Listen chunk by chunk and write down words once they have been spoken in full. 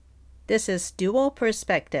This is Dual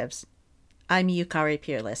Perspectives. I'm Yukari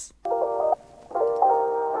Peerless.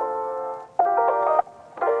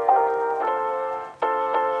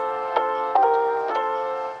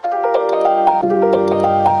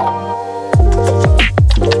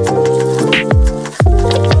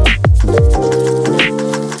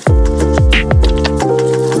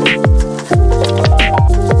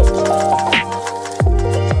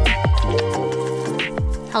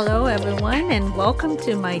 Hello, everyone, and welcome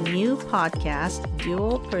to my new podcast,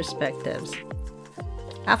 Dual Perspectives.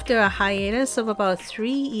 After a hiatus of about 3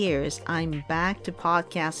 years, I'm back to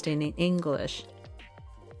podcasting in English.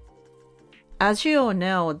 As you all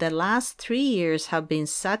know, the last 3 years have been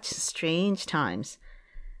such strange times.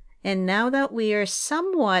 And now that we are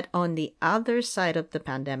somewhat on the other side of the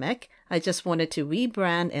pandemic, I just wanted to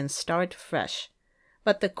rebrand and start fresh.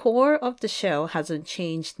 But the core of the show hasn't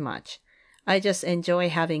changed much. I just enjoy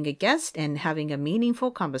having a guest and having a meaningful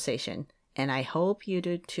conversation, and I hope you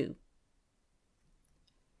do too.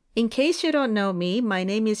 In case you don't know me, my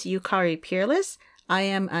name is Yukari Peerless. I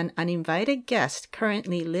am an uninvited guest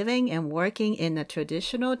currently living and working in the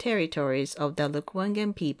traditional territories of the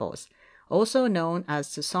Lukwangan peoples, also known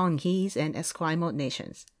as the Songhees and Esquimalt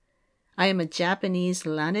nations. I am a Japanese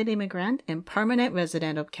landed immigrant and permanent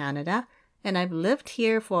resident of Canada, and I've lived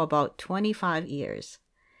here for about 25 years.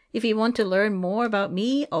 If you want to learn more about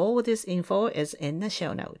me, all this info is in the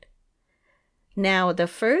show note. Now, the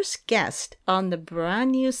first guest on the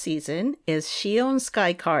brand new season is Shion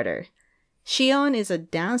Skye Carter. Shion is a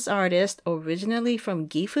dance artist originally from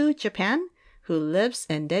Gifu, Japan, who lives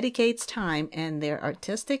and dedicates time in their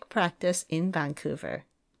artistic practice in Vancouver.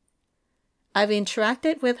 I've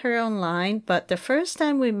interacted with her online, but the first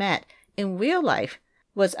time we met in real life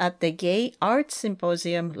was at the Gay Art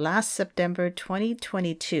Symposium last September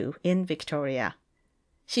 2022 in Victoria.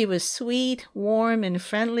 She was sweet, warm, and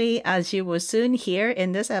friendly, as you will soon hear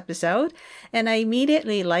in this episode, and I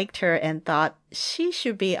immediately liked her and thought she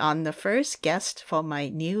should be on the first guest for my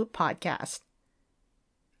new podcast.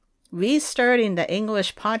 Restarting the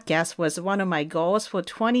English podcast was one of my goals for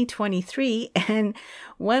 2023, and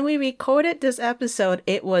when we recorded this episode,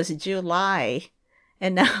 it was July.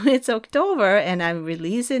 And now it's October, and I'm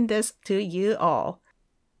releasing this to you all.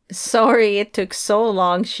 Sorry it took so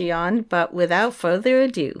long, Shion, but without further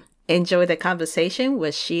ado, enjoy the conversation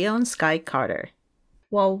with Shion Skye Carter.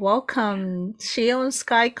 Well, welcome, Shion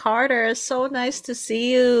Skye Carter. So nice to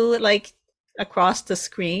see you, across the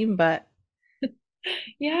screen, but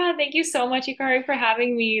Yeah, thank you so much, Ikari, for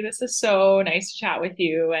having me. This is so nice to chat with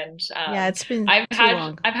you. And yeah, it's been I've too had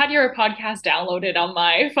long. I've had your podcast downloaded on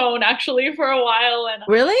my phone actually for a while, and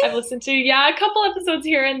Really? I've listened to a couple episodes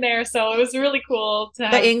here and there. So it was really cool to The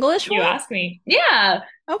have English you one? ask me. Yeah,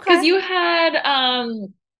 because Okay. you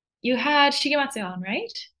had Shigematsu on,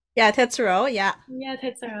 right? Yeah, Tetsuro, yeah. Yeah,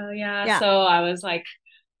 Tetsuro. Yeah. Yeah, So I was like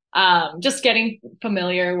just getting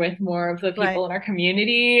familiar with more of the right. people in our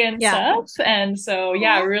community and Yeah. stuff. And so,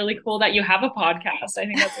 yeah, Aw. really cool that you have a podcast. I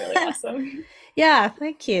think that's really awesome. Yeah,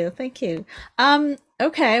 thank you. Thank you.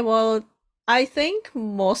 Okay, well, I think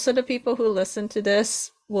most of the people who listen to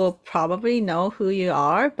this will probably know who you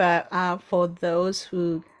are, but for those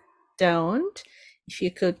who don't, if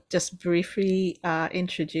you could just briefly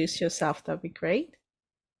introduce yourself, that'd be great.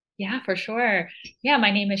 Yeah, for sure. Yeah,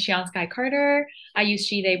 my name is Shion Skye Carter. I use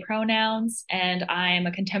she, they pronouns, and I'm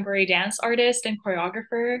a contemporary dance artist and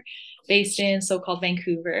choreographer based in so called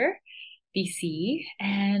Vancouver. BC.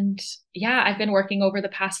 And yeah, I've been working over the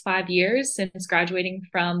past 5 years since graduating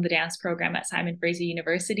from the dance program at Simon Fraser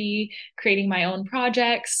University, creating my own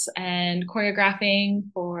projects and choreographing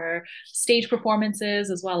for stage performances,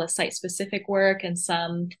 as well as site specific work and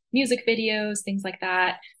some music videos, things like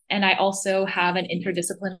that. And I also have an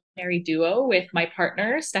interdisciplinary duo with my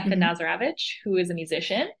partner, Stefan Hmm. Nazarevich, who is a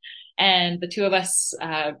musician. And the two of us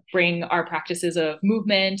bring our practices of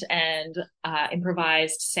movement and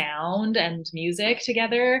improvised sound and music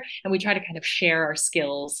together. And we try to kind of share our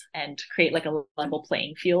skills and create like a level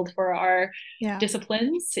playing field for our Yeah.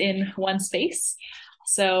 disciplines in one space.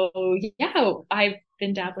 So, yeah, I've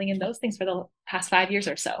been dabbling in those things for the past 5 years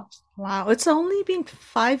or so. Wow, it's only been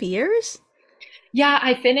 5 years? Yeah,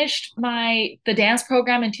 I finished the dance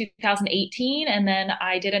program in 2018, and then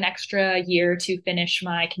I did an extra year to finish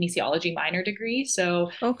my kinesiology minor degree.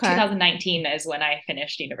 So Okay. 2019 is when I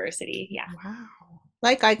finished university. Yeah. Wow.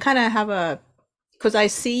 Like I kind of have because I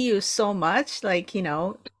see you so much,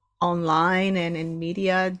 online and in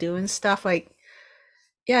media doing stuff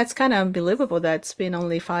yeah, it's kind of unbelievable that it's been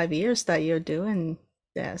only 5 years that you're doing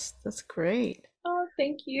this. That's great. Oh,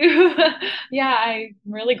 thank you. Yeah, I'm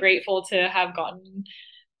really grateful to have gotten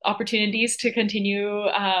opportunities to continue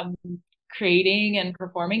creating and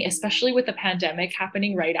performing, especially with the pandemic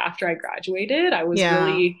happening right after I graduated.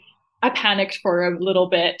 Yeah. I panicked for a little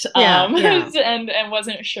bit, Yeah. Yeah. and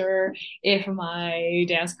wasn't sure if my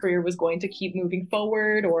dance career was going to keep moving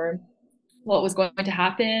forward or what was going to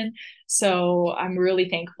happen. So I'm really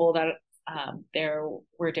thankful that there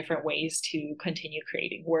were different ways to continue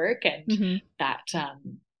creating work, and Hmm. that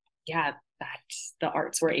yeah, that the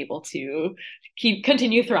arts were able to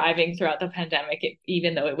continue thriving throughout the pandemic,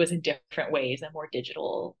 even though it was in different ways and more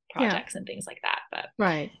digital Yeah. projects and things like that. But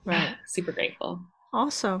Right. yeah, Right. super grateful.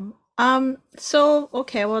 Awesome. So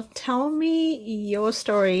okay, well, tell me your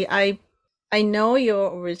story. I know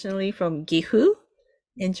you're originally from Gifu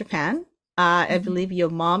in Japan. I Mm-hmm. believe your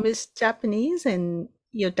mom is Japanese and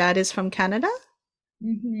your dad is from Canada.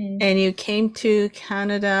 Mm-hmm. And you came to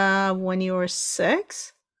Canada when you were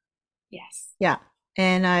 6? Yes. Yeah.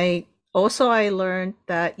 And I learned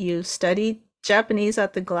that you studied Japanese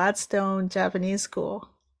at the Gladstone Japanese School.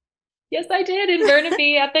 Yes, I did in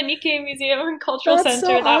Burnaby at the Nikkei Museum and Cultural That's so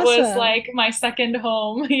Center. That was awesome. like my second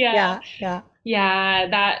home. Yeah. Yeah, yeah, Yeah,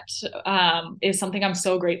 that is something I'm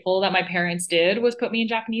so grateful that my parents did, was put me in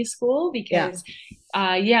Japanese school yeah. because,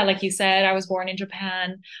 yeah, like you said, I was born in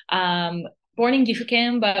Japan, born in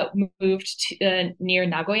Gifuken, but moved to near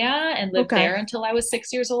Nagoya and lived Okay. there until I was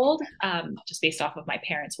 6 years old, just based off of my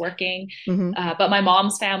parents working. Mm-hmm. But my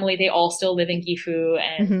mom's family, they all still live in Gifu,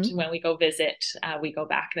 and Mm-hmm. when we go visit, we go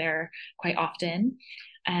back there quite often.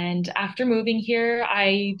 And after moving here,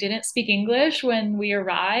 I didn't speak English when we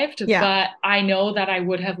arrived, Yeah. but I know that I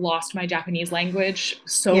would have lost my Japanese language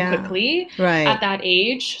so Yeah. quickly at Right. that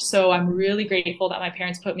age. So I'm really grateful that my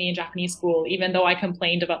parents put me in Japanese school, even though I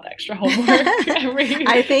complained about the extra homework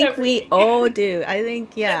I think every we week. all do. I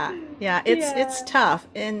think yeah. Yeah, it's Yeah. tough.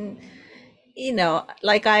 And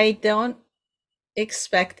like I don't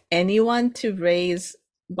expect anyone to raise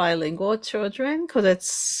bilingual children because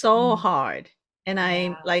it's so Mm. hard. And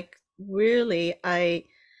I'm Yeah. like really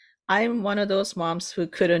I'm one of those moms who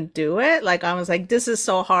couldn't do it. Like I was like, this is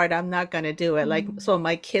so hard. I'm not gonna do it. Like Mm. so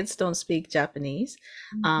my kids don't speak Japanese.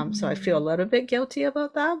 So I feel a Mhm. little bit guilty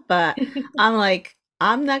about that. But I'm like,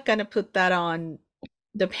 I'm not gonna put that on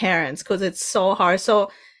the parents because it's so hard. So,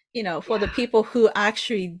 for the Yeah. people who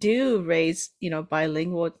actually do raise,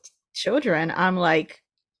 bilingual children, I'm like,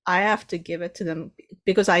 I have to give it to them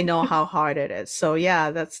because I know how hard it is. So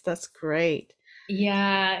yeah, that's great.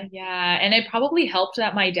 Yeah, yeah. And it probably helped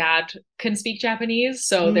that my dad can speak Japanese.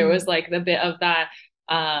 So there was Mm, like the bit of that,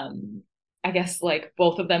 I guess like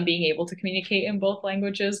both of them being able to communicate in both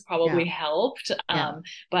languages yeah, probably helped. yeah.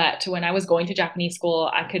 But when I was going to Japanese school,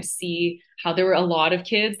 I could see how there were a lot of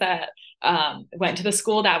kids that went to the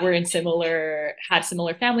school that were had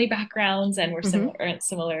similar family backgrounds and were Hmm.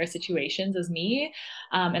 similar situations as me,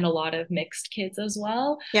 and a lot of mixed kids as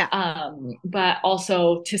well. Yeah, But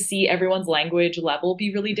also to see everyone's language level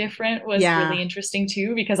be really different was yeah. really interesting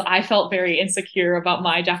too, because I felt very insecure about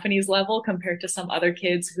my Japanese level compared to some other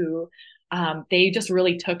kids who they just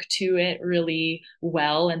really took to it really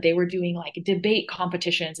well. And they were doing like debate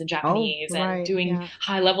competitions in Oh, Japanese and right. doing Yeah,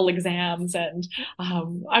 high level exams. And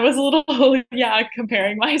I was a little, yeah,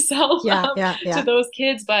 comparing myself yeah, yeah, to yeah. those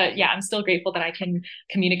kids. But yeah, I'm still grateful that I can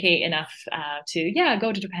communicate enough to, yeah,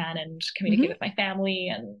 go to Japan and communicate Hmm. with my family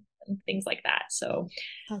and things like that. So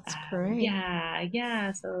That's great. yeah,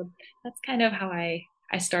 yeah. So that's kind of how I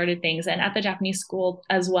started things. And at the Japanese school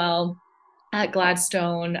as well, at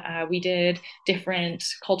Gladstone, we did different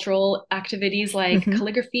cultural activities like Hmm.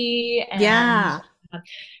 calligraphy and Yeah. uh,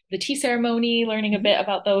 the tea ceremony, learning a Hmm. bit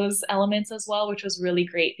about those elements as well, which was really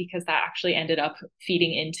great because that actually ended up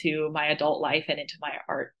feeding into my adult life and into my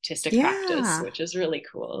artistic practice, Yeah. which is really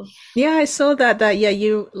cool. Yeah, I saw that yeah,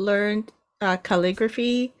 you learned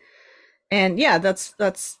calligraphy. And yeah,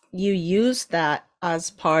 that's you use that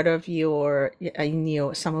as part of your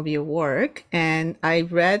some of your work. And I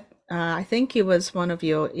read, I think it was one of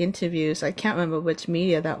your interviews. I can't remember which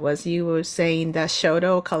media that was. You were saying that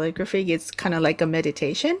Shoto calligraphy is kind of like a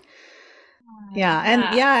meditation. Yeah, and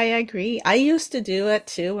Yeah. yeah, I agree. I used to do it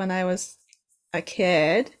too when I was a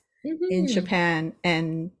kid in Mm-hmm. Japan,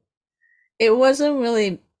 and it wasn't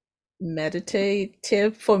really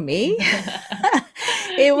meditative for me.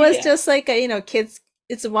 It was Yeah. just like, kids,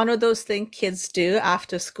 it's one of those things kids do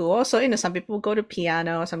after school. So, some people go to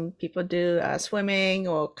piano, some people do swimming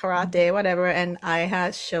or karate, whatever. And I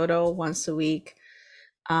had Shoto once a week.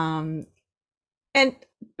 Um, and,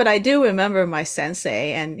 but I do remember my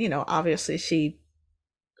sensei, and, obviously she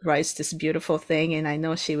writes this beautiful thing, and I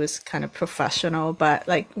know she was kind of professional, but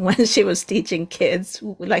like when she was teaching kids,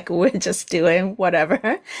 like we're just doing whatever.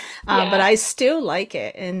 But Yeah. I still like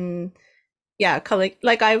it. And yeah,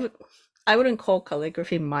 like I wouldn't call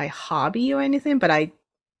calligraphy my hobby or anything, but I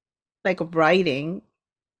like writing,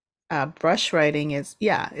 brush writing is,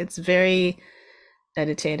 yeah, it's very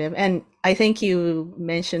meditative. And I think you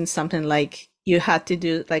mentioned something like you had to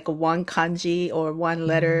do like one kanji or one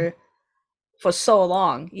letter for so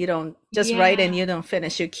long. You don't just write and Yeah. you don't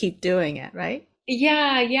finish, you keep doing it, right?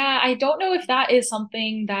 Yeah. I don't know if that is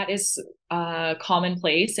something that is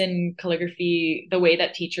commonplace in calligraphy, the way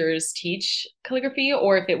that teachers teach calligraphy,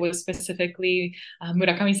 or if it was specifically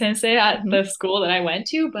Murakami sensei at Hmm. the school that I went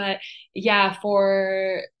to. But yeah,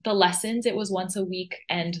 for the lessons, it was once a week,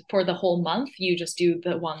 and for the whole month, you just do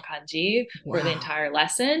the one kanji for the Wow. entire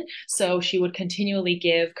lesson. So she would continually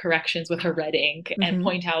give corrections with her red ink and Hmm.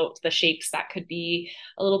 point out the shapes that could be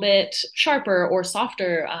a little bit sharper or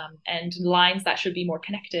softer, and lines that should be more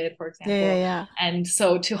connected, for Yeah, example. yeah, And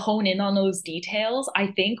so to hone in on those details, I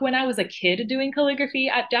think when I was a kid doing calligraphy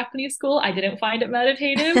at Japanese school, I didn't find it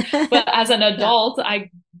meditative. But yeah. as an Yeah, adult, I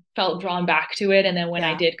felt drawn back to it. And then when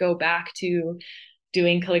I yeah, did go back to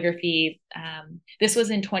doing calligraphy, this was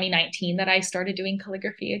in 2019 that I started doing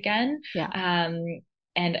calligraphy again. yeah. Um,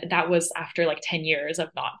 and that was after like 10 years of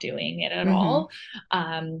not doing it at Hmm. all.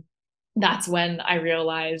 Um, that's when I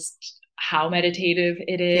realized how meditative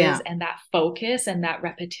it is, Yeah, and that focus and that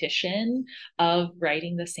repetition of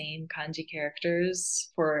writing the same kanji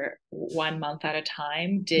characters for 1 month at a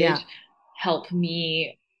time did yeah. help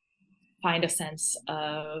me find a sense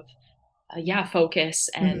of yeah, focus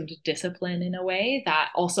Hmm. and discipline in a way that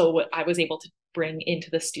also what I was able to bring into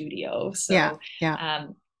the studio. Yeah, So yeah,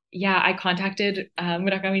 um, yeah, I contacted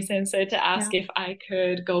Murakami sensei to ask yeah. if I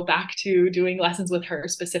could go back to doing lessons with her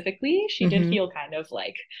specifically. She did Hmm. feel kind of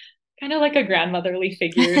like a grandmotherly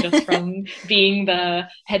figure just from being the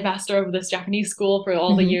headmaster of this Japanese school for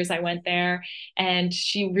all the Hmm. years I went there. And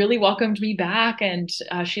she really welcomed me back, and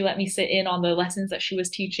she let me sit in on the lessons that she was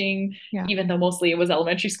teaching, Yeah, even though mostly it was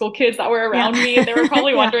elementary school kids that were yeah. around me and they were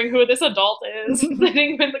probably Yeah. wondering who this adult is Hmm.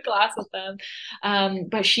 sitting in the class with them.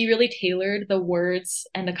 But she really tailored the words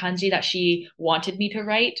and the kanji that she wanted me to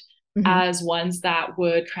write Hmm. as ones that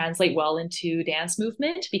would translate well into dance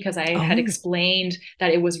movement, because I had Oh, explained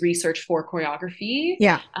that it was research for choreography,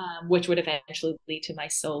 yeah, which would eventually lead to my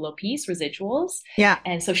solo piece, Residuals. yeah.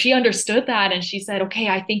 And so she understood that and she said, okay,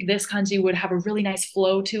 I think this kanji would have a really nice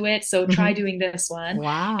flow to it. So try Hmm. doing this one.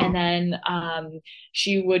 And Wow. then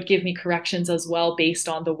she would give me corrections as well based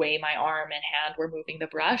on the way my arm and hand were moving the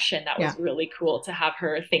brush. And that Yeah, was really cool to have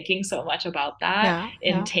her thinking so much about that yeah,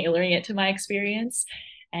 in yeah. tailoring it to my experience.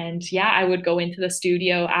 And yeah, I would go into the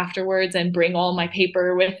studio afterwards and bring all my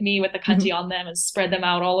paper with me with the Hmm. kanji on them and spread them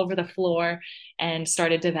out all over the floor, and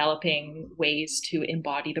started developing ways to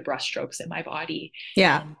embody the brushstrokes in my body.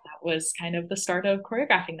 Yeah, And that was kind of the start of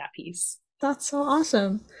choreographing that piece. that's so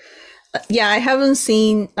awesome. Yeah, I haven't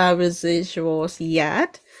seen residuals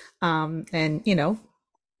yet. And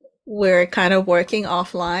we're kind of working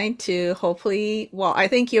offline to hopefully, well, I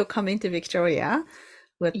think you're coming to Victoria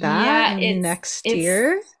with that Yeah, in next it's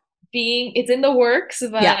year. it's in the works,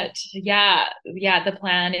 Yeah. but yeah, the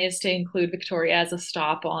plan is to include Victoria as a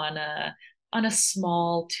stop on a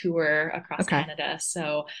small tour across Okay. Canada.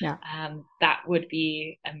 So Yeah. that would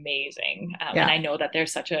be amazing. And Yeah. I know that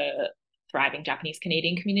there's such a thriving Japanese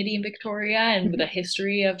Canadian community in Victoria, and with Mhm. the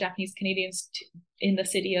history of Japanese Canadians in the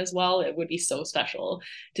city as well, it would be so special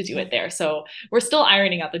to do Yeah. it there. So we're still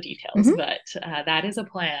ironing out the details, Hmm. but that is a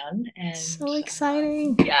plan. And So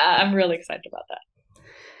exciting. yeah, I'm really excited about that.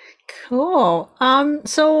 Cool.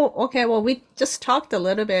 So okay, well, we just talked a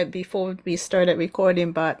little bit before we started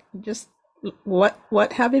recording, but just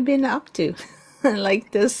what have you been up to?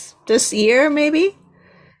 Like this year, maybe?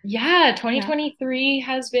 Yeah, Yeah. 2023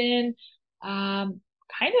 has been um,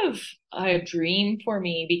 kind of a dream for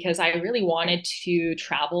me because I really wanted to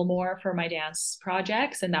travel more for my dance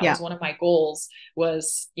projects. And that was Yeah. one of my goals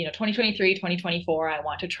was, 2023, 2024, I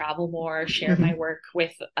want to travel more, share my Hmm. work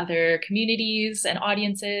with other communities and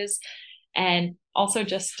audiences. And also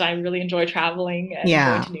just I really enjoy traveling and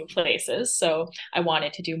going Yeah. to new places. So I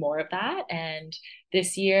wanted to do more of that. And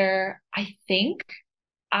this year, I think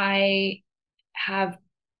I have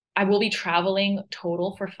I will be traveling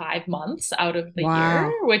total for 5 months out of the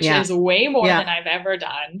year, Wow. which Yeah. is way more Yeah. than I've ever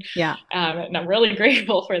done. Yeah. And I'm really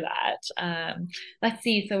grateful for that. Let's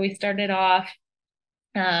see. So we started off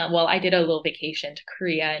Well, I did a little vacation to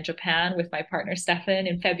Korea and Japan with my partner Stefan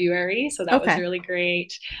in February, so that was Okay. really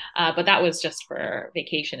great. But that was just for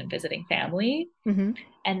vacation and visiting family. Hmm.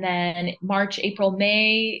 And then March, April,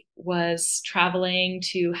 May was traveling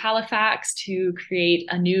to Halifax to create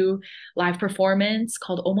a new live performance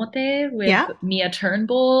called Omote with Yeah. Mia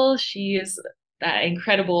Turnbull. She is that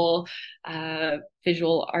incredible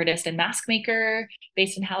visual artist and mask maker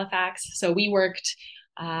based in Halifax. So we worked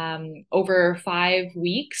over 5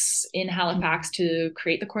 weeks in Halifax Mhm. to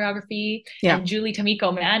create the choreography. Yeah. And Julie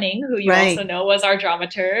Tamiko Manning, who you also Right. know was our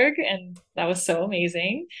dramaturg, and that was so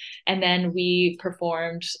amazing. And then we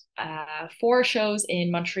performed 4 shows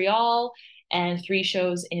in Montreal and 3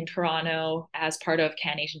 shows in Toronto as part of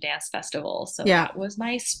Can Asian Dance Festival. So Yeah. that was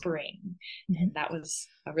my spring. Hmm. And that was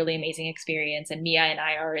a really amazing experience. And Mia and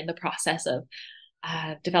I are in the process of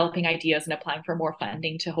developing ideas and applying for more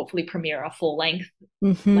funding to hopefully premiere a full length,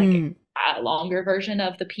 like Hmm. a longer version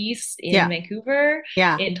of the piece in Yeah. Vancouver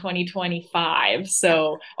Yeah. in 2025.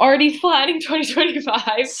 So already planning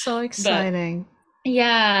 2025. So But exciting.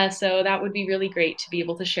 yeah, so that would be really great to be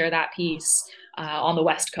able to share that piece on the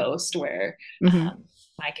West Coast where Hmm.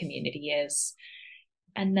 my community is.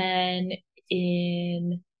 And then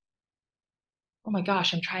in, oh my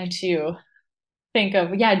gosh, I'm trying to think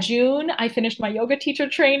of, yeah, June I finished my yoga teacher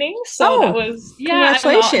training, so that Oh, was, yeah, I'm now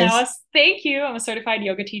congratulations. thank you, I'm a certified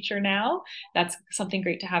yoga teacher now. That's something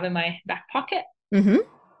great to have in my back pocket. Hmm.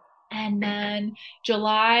 And then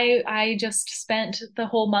July, I just spent the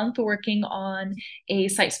whole month working on a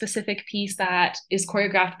site specific piece that is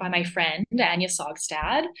choreographed by my friend, Anya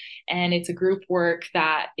Sogstad. And it's a group work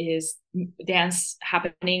that is dance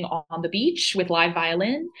happening on the beach with live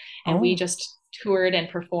violin. And we Oh, just toured and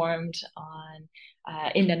performed on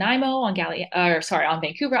in Nanaimo on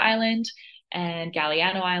Vancouver Island and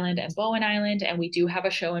Galiano Island and Bowen Island. And we do have a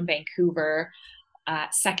show in Vancouver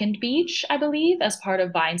at Second Beach, I believe, as part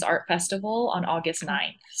of Vine's Art Festival on August okay.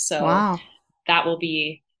 9th. So Wow. that will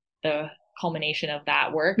be the culmination of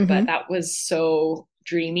that work. But Hmm. that was so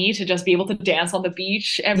dreamy to just be able to dance on the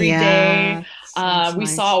beach every day. Yeah. Sounds We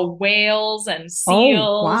nice. saw whales and Oh,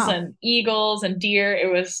 seals wow. and eagles and deer.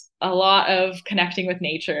 It was a lot of connecting with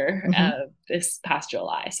nature Hmm. this past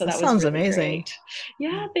July. So That that was sounds really amazing. great.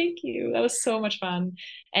 Yeah, thank you. That was so much fun.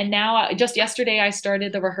 And now, just yesterday, I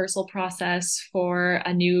started the rehearsal process for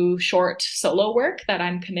a new short solo work that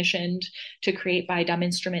I'm commissioned to create by Dumb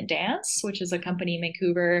Instrument Dance, which is a company in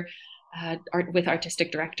Vancouver with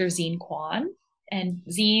artistic director Zine Kwan. And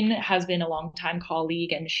Zine has been a longtime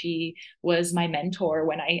colleague, and she was my mentor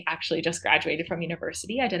when I actually just graduated from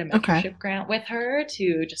university. I did a Okay. mentorship grant with her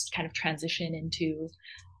to just kind of transition into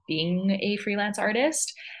being a freelance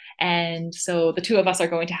artist. And so the two of us are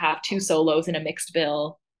going to have 2 solos in a mixed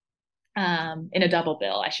bill, in a double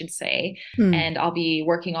bill, I should say. Hmm. And I'll be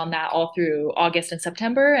working on that all through August and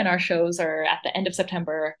September. And our shows are at the end of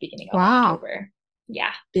September, beginning of Wow. October.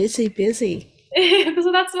 Yeah. Busy, busy.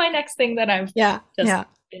 So that's my next thing that I've Yeah. just Yeah.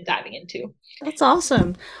 been diving into. That's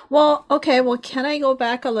awesome. Well, okay, well, can I go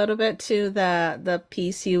back a little bit to the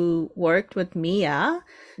piece you worked with Mia?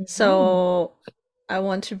 Mm-hmm. So I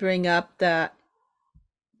want to bring up the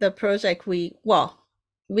project we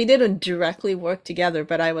didn't directly work together,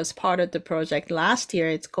 but I was part of the project last year.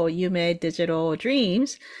 It's called Yume Digital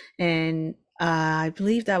Dreams, and I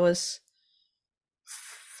believe that was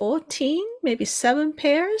 14, maybe 7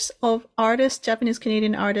 pairs of artists, Japanese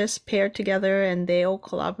Canadian artists paired together and they all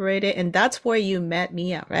collaborated. And that's where you met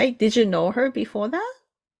Mia, right? Did you know her before that?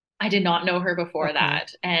 I did not know her before Okay.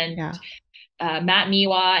 that. And Yeah. Matt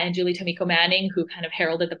Miwa and Julie Tamiko Manning, who kind of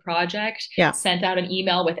heralded the project, Yeah. sent out an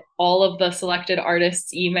email with all of the selected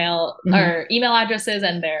artists' Hmm. email addresses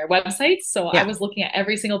and their websites. So I Yeah. was looking at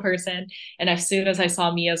every single person, and as soon as I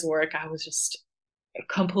saw Mia's work, I was just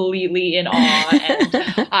completely in awe,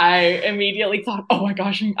 and I immediately thought, "Oh my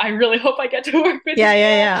gosh, I really hope I get to work with Yeah,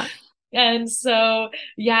 yeah, Mia." yeah. And so,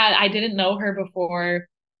 yeah, I didn't know her before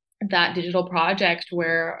that digital project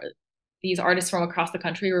where these artists from across the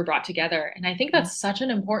country were brought together. And I think that's such an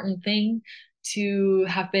important thing to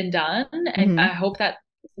have been done. And I Hmm. hope that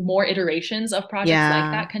more iterations of projects like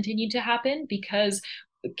Yeah. that continue to happen, because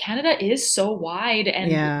Canada is so wide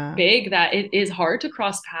and Yeah. big that it is hard to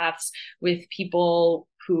cross paths with people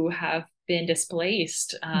who have been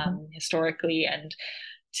displaced Hmm. historically, and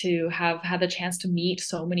to have had the chance to meet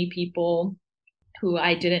so many people who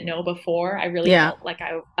I didn't know before. I really Yeah. felt like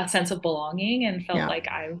a sense of belonging and felt Yeah. like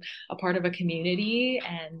I'm a part of a community.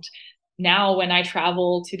 And now when I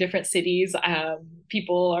travel to different cities,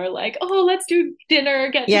 people are like, "Oh, let's do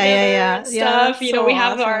dinner, get Yeah, yeah, together yeah. and Yeah, stuff." that's You know, so we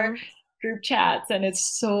have our awesome. group chats, and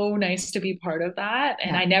it's so nice to be part of that.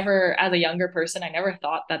 And Yeah. I never, as a younger person, I never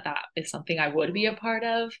thought that that is something I would be a part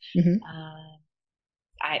of. Hmm. Um,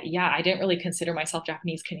 I didn't really consider myself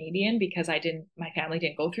Japanese Canadian because my family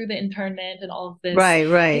didn't go through the internment and all of this Right,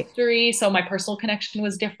 right. history. So my personal connection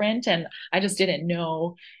was different. And I just didn't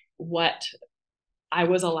know what I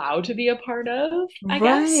was allowed to be a part of, I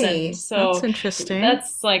guess. And Right. That's so interesting.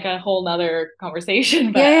 that's like a whole nother conversation.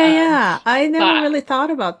 Yeah, But, yeah, yeah. I never but really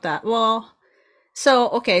thought about that. Well, so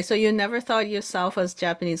okay, so you never thought yourself as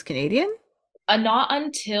Japanese Canadian? not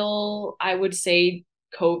until I would say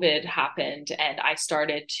COVID happened and I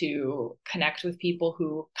started to connect with people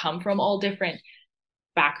who come from all different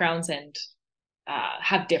backgrounds and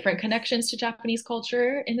have different connections to Japanese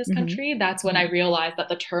culture in this Hmm. country. That's when I realized that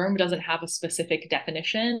the term doesn't have a specific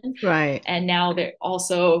definition. Right. And now they're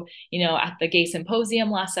also, at the gay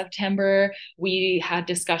symposium last September, we had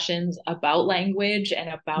discussions about language and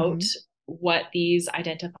about Hmm. what these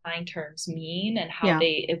identifying terms mean and how Yeah.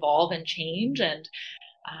 they evolve and change. And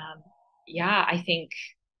yeah, I think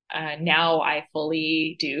now I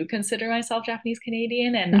fully do consider myself Japanese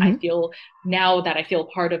Canadian, and I Hmm. feel now that I feel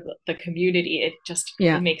part of the community, it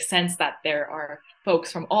Yeah. makes sense that there are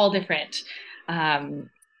folks from all different um,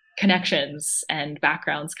 connections and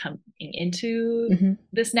backgrounds coming into Hmm.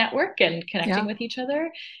 this network and connecting Yeah. with each other.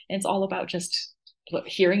 And it's all about just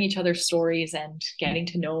hearing each other's stories and getting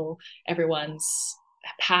to know everyone's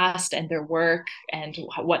past and their work and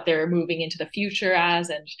what they're moving into the future as.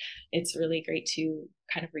 And it's really great to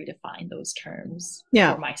kind of redefine those terms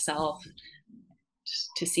Yeah. for myself,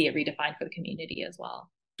 to see it redefined for the community as well.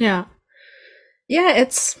 Yeah. Yeah,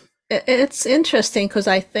 it's interesting because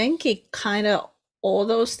I think it kind of all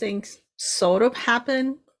those things sort of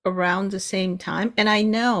happen around the same time. And I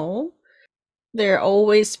know there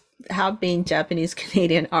always have been Japanese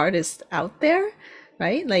Canadian artists out there,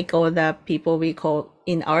 right? Like all the people we call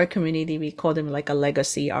in our community, we call them like a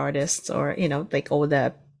legacy artists or, like all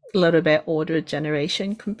the little bit older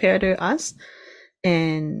generation compared to us.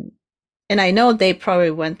 And and I know they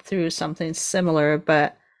probably went through something similar,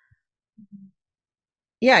 but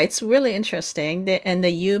yeah, it's really interesting. And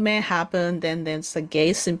the Yume happened, then there's the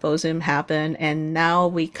gay symposium happened, and now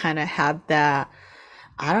we kind of have that.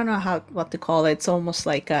 I don't know what to call it. It's almost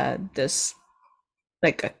like this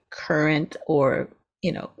like a current or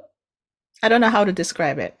you know I don't know how to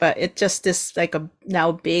describe it, but it just this like a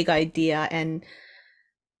now big idea, and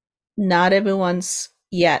not everyone's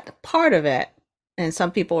yet part of it, and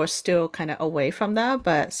some people are still kind of away from that,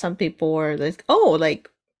 but some people are like, oh,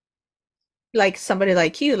 like somebody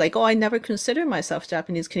like you, like, oh, I never considered myself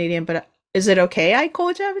Japanese Canadian, but is it okay I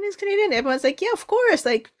call Japanese Canadian? Everyone's like, yeah, of course,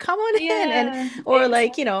 like come on in. And Yeah, or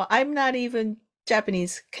like, exactly. I'm not even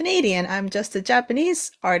Japanese Canadian, I'm just a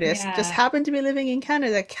Japanese artist, just Yeah, happen to be living in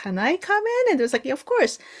Canada. Can I come in? And there's like, yeah, of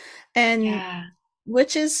course. And yeah,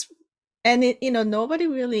 which is and it, nobody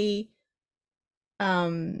really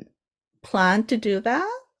um planned to do that.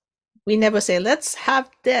 We never say, let's have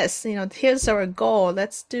this, here's our goal,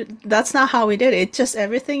 let's do. That's not how we did it. It just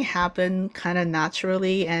everything happened kind of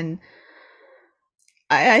naturally. And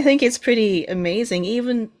I think it's pretty amazing,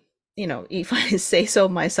 even, if I say so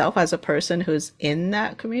myself as a person who's in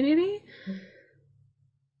that community.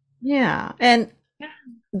 Yeah. And yeah.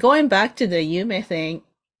 going back to the Yume thing,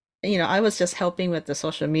 I was just helping with the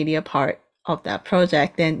social media part of that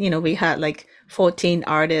project. And, we had like 14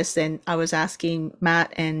 artists, and I was asking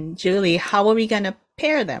Matt and Julie, how are we going to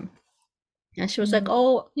pair them? And she was like,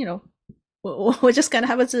 Mm, oh, we're just going to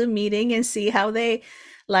have a Zoom meeting and see how they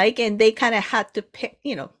like. And they kind of had to pick,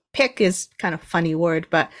 pick is kind of funny word,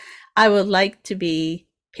 but I would like to be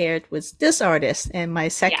paired with this artist. And my yeah.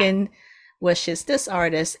 second wish is this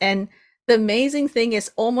artist. And the amazing thing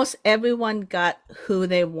is almost everyone got who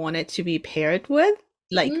they wanted to be paired with.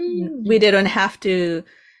 Like we Mm. didn't have to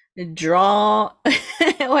draw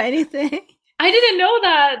or anything. I didn't know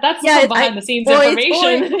that. That's some Yeah, I behind the scenes or it's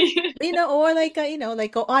or information. or like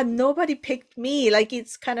like, oh, nobody picked me. Like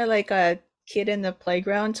it's kind of like a kid in the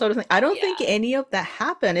playground sort of thing. I don't think Yeah. any of that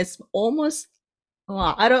happened. It's almost,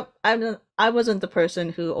 well, I wasn't the person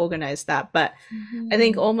who organized that, but I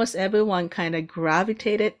think Mhm. almost everyone kind of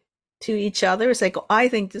gravitated to each other. It's like, oh, I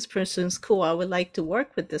think this person's cool. I would like to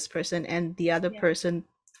work with this person, and the other Yeah. person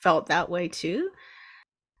felt that way too.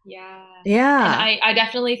 Yeah. And Yeah. I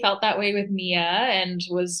definitely felt that way with Mia and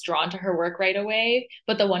was drawn to her work right away.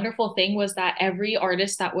 But the wonderful thing was that every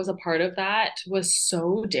artist that was a part of that was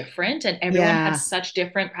so different, and everyone had Yeah. such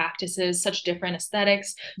different practices, such different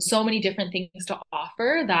aesthetics, so many different things to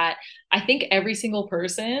offer that I think every single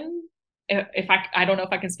person if I don't know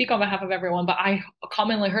if I can speak on behalf of everyone, but I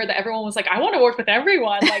commonly heard that everyone was like, I want to work with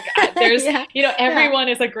everyone. Like there's, Yeah. Yeah. everyone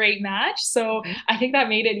is a great match. So Mhm. I think that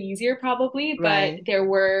made it easier probably, but Right. there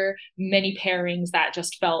were many pairings that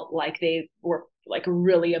just felt like they were like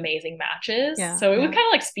really amazing matches. Yeah. So it was Yeah. kind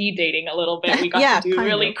of like speed dating a little bit. We got to Yeah, do kind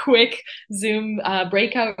really of. quick Zoom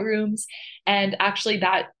breakout rooms. And actually,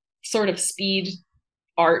 that sort of speed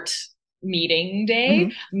art meeting day, Hmm.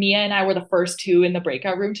 Mia and I were the first two in the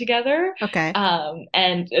breakout room together. Okay.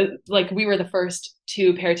 And like we were the first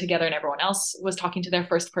two paired together, and everyone else was talking to their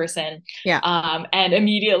first person. Yeah. And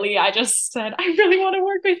immediately I just said, I really want to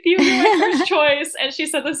work with you. You're my first choice. And she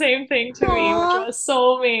said the same thing to me, which Aw, was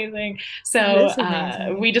so amazing. that So is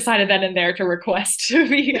amazing. we decided then and there to request to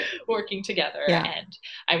be working together. Yeah. And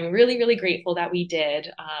I'm really, really grateful that we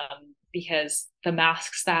did. Because the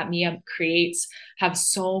masks that Mia creates have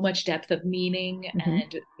so much depth of meaning Hmm.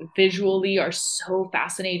 and visually are so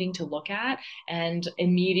fascinating to look at. And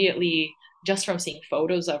immediately, just from seeing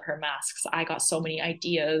photos of her masks, I got so many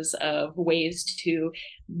ideas of ways to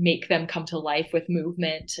make them come to life with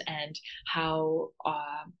movement and how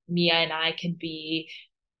Mia and I can be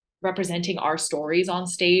representing our stories on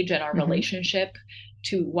stage and our Hmm. relationship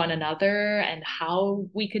to one another and how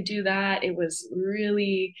we could do that. It was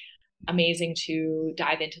really amazing to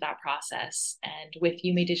dive into that process. And with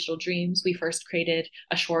You Made Digital Dreams, we first created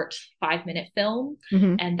a short 5-minute film,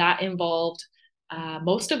 Hmm. and that involved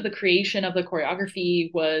most of the creation of the choreography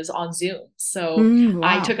was on Zoom. So Mm,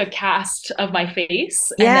 I wow. took a cast of my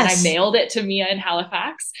face and then I Yes. mailed it to Mia in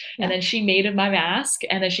Halifax. And Yeah. then she made my mask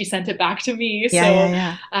and then she sent it back to me. Yeah. Yeah. So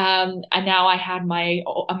Yeah. and now I had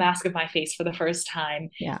a mask of my face for the first time.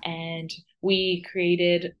 Yeah. And we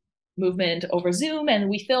created movement over Zoom and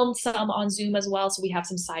we filmed some on Zoom as well. So we have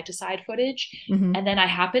some side to side footage. Hmm. And then I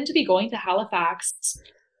happened to be going to Halifax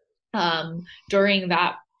during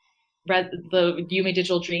that the You Made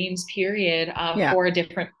Digital Dreams period Yeah. for a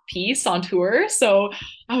different piece on tour. So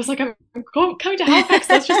I was like, I'm coming to Halifax.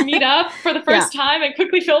 Let's just meet up for the Yeah. first time and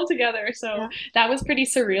quickly film together. So Yeah. that was pretty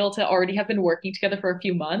surreal to already have been working together for a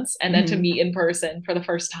few months and then to Hmm. meet in person for the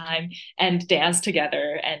first time and dance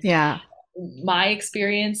together. And Yeah. my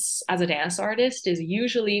experience as a dance artist is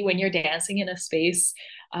usually when you're dancing in a space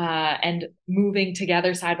and moving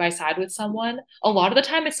together side by side with someone, a lot of the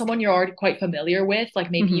time it's someone you're already quite familiar with. Like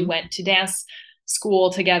maybe you Hmm. went to dance school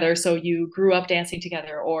together, so you grew up dancing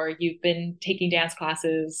together, or you've been taking dance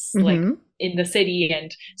classes like Hmm. in the city.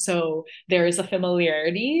 And so there is a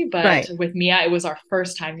familiarity. But Right. with Mia, it was our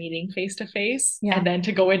first time meeting face to face. Yeah. And then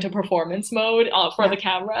to go into performance mode for Yeah. the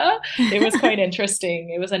camera, it was quite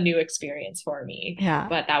interesting. It was a new experience for me, Yeah.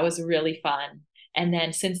 but that was really fun. And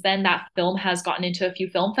then since then, that film has gotten into a few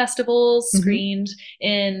film festivals, Hmm. screened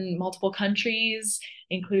in multiple countries,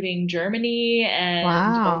 including Germany and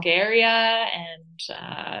Wow. Bulgaria, and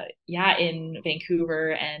yeah, in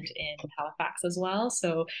Vancouver and in Halifax as well.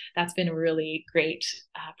 So that's been a really great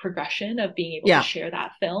progression of being able to Yeah. share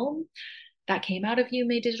that film that came out of You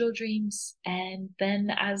Made Digital Dreams. And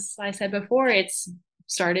then, as I said before, it's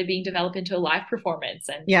started being developed into a live performance.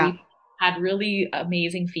 And Yeah. we've had really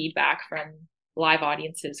amazing feedback from live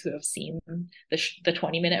audiences who have seen the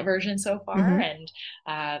 20-minute version so far. Hmm. And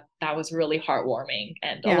that was really heartwarming.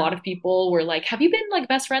 And a Yeah. lot of people were like, have you been like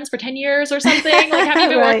best friends for 10 years or something? Like, have you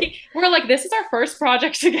been Right. working? We're like, this is our first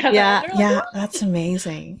project together. And Yeah. they're like, Yeah. what? That's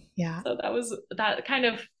amazing. Yeah. So that kind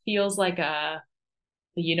of feels like the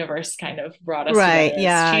universe kind of brought us Right. together, as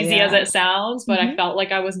Yeah. cheesy as Yeah. it sounds, but I Hmm. felt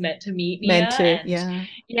like I was meant to meet Mia. Meant to. And Yeah.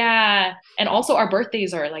 yeah, and also our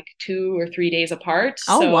birthdays are like 2 or 3 days apart.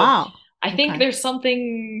 Oh, So wow. I think Okay. there's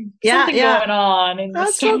something Yeah. something Yeah. going on in the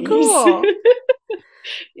That's so stars. cool.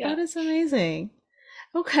 Yeah. That is amazing.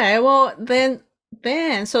 Okay. Well, then,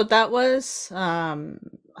 so uh, that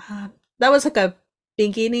was like a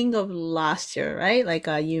beginning of last year, right? Like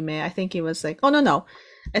you May, I think it was like, oh, no, no.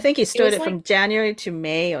 I think it It was started like, from January to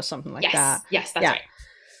May or something like that. yes, that's Yeah.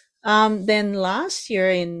 right. Then last year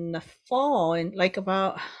in the fall, in like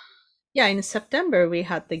about, yeah, in September, we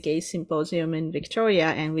had the Gay Symposium in Victoria,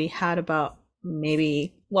 and we had about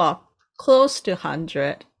maybe, well, close to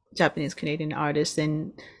 100 Japanese Canadian artists.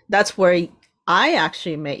 And that's where I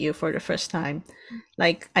actually met you for the first time.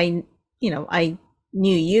 Like, I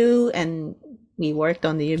knew you, and we worked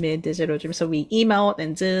on the Yume Digital Dream. So we emailed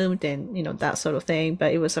and Zoomed and, that sort of thing.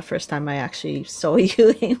 But it was the first time I actually saw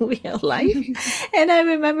you in real life. And I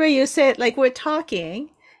remember you said, like, we're talking,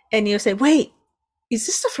 and you said, wait, is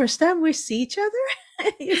this the first time we see each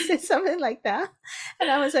other? You said something like that. And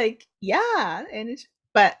I was like, yeah.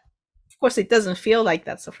 But of course, it doesn't feel like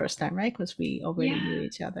that's the first time, right? Because we already knew Yeah.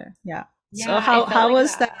 each other. Yeah. So Yeah, it felt how like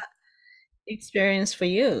was that. that experience for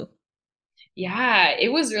you? Yeah,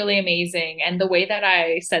 it was really amazing. And the way that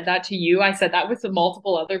I said that to you, I said that with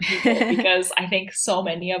multiple other people because I think so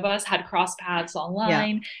many of us had crossed paths Yeah.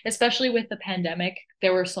 online, especially with the pandemic.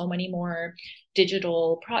 There were so many more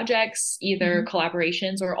digital projects, either Hmm.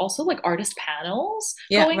 collaborations or also like artist panels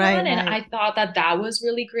Yeah, going right, on. And right. I thought that that was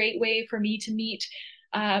really great way for me to meet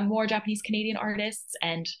more Japanese Canadian artists.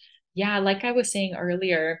 And yeah, like I was saying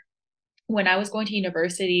earlier, when I was going to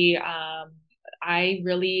university, I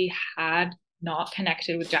really had not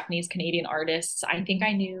connected with Japanese Canadian artists. I think Hmm.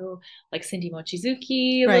 I knew like Cindy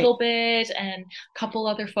Mochizuki a Right. little bit and a couple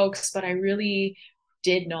other folks, but I really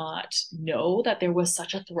did not know that there was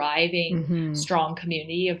such a thriving, Hmm. strong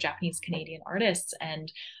community of Japanese Canadian artists.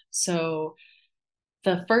 And so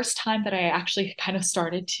the first time that I actually kind of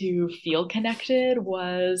started to feel connected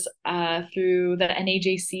was through the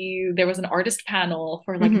NAJC. There was an artist panel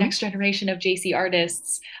for like Hmm. next generation of JC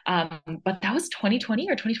artists, but that was 2020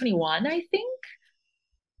 or 2021, I think.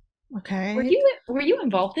 Okay. Were you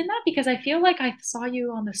involved in that? Because I feel like I saw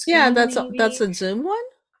you on the Yeah, screen, that's maybe. a Zoom one?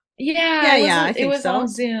 Yeah, Yeah, yeah, I it think was on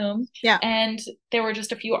so. Zoom, Yeah. and there were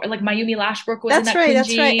just a few like Mayumi Lashbrook was in That's that right,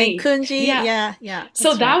 that's right. And Kunji. Kunji, Yeah, yeah, yeah, so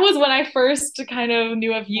that's that right. was when I first kind of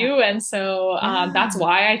knew of Yeah. you, and so that's Yeah.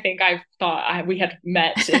 why I think I thought we had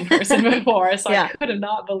met in person before. So I Yeah. could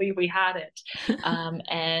not believe we hadn't.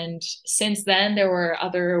 And since then, there were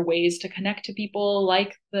other ways to connect to people,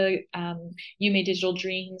 like the You Made Digital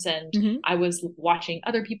Dreams, and Hmm. I was watching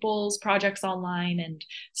other people's projects online, and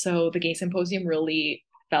so the Gay Symposium really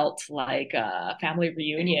felt like a family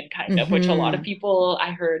reunion kind of, which a lot of Hmm. people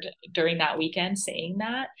I heard during that weekend saying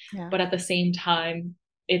that. Yeah. But at the same time,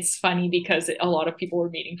 it's funny because a lot of people were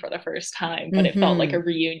meeting for the first time, but it felt like a Hmm.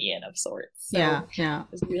 reunion of sorts. Yeah, So yeah.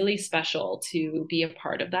 it was really special to be a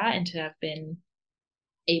part of that and to have been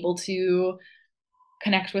able to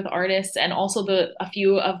connect with artists, and also the a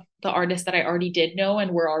few of the artists that I already did know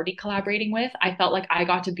and were already collaborating with. I felt like I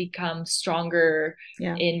got to become stronger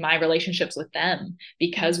Yeah. in my relationships with them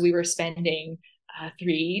because we were spending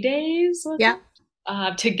 3 days, was Yeah.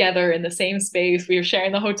 it? Together in the same space. We were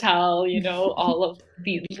sharing the hotel, you know, all of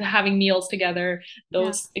the having meals together. Yeah.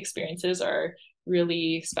 Those experiences are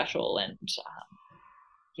really special. And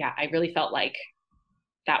yeah, I really felt like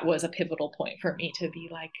that was a pivotal point for me to be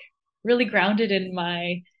like really grounded in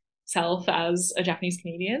myself as a Japanese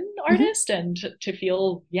Canadian Hmm. artist and to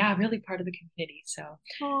feel, yeah, really part of the community. So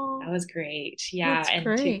Oh, that was great. Yeah. that's And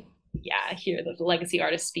to, great. yeah, hear the legacy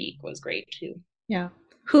artists speak was great too. Yeah.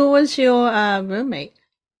 Who was your roommate?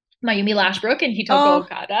 Mayumi Lashbrook and Hitoko Oh,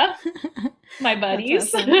 Okada, my that's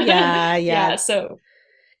buddies. awesome. Yeah, yeah. Yeah. So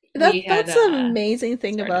we That had that's the amazing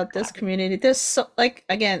thing started about this collaborating. community. There's so like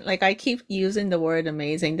again, like I keep using the word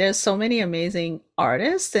amazing. There's so many amazing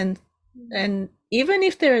artists and even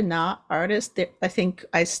if they're not artists, I think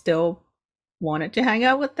I still wanted to hang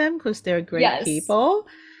out with them because they're great Yes. people.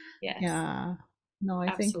 Yes. Yeah. No,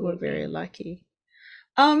 I think we're very Absolutely. lucky.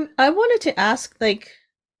 I wanted to ask, like,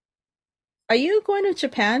 are you going to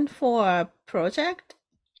Japan for a project?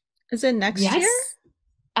 Is it next year? Yes.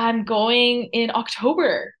 I'm going in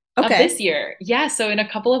October of Okay. this year. Yeah, so in a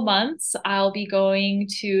couple of months, I'll be going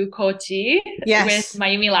to Kochi with Yes.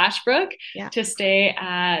 Mayumi Lashbrook Yeah. to stay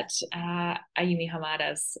at Ayumi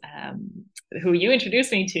Hamada's, who you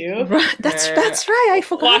introduced me to, Right. her That's right. I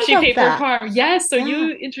forgot washi about paper that. farm. Yes, so Yeah.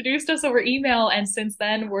 you introduced us over email, and since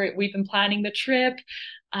then we've been planning the trip.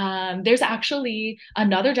 There's actually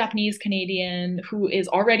another Japanese Canadian who is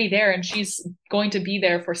already there, and she's going to be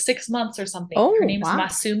there for 6 months or something. Her Oh, name is wow.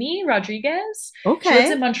 Masumi Rodriguez. She lives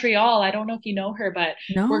in Okay. Montreal. I don't know if you know her, but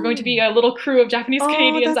we're going to be No. a little crew of Japanese Oh,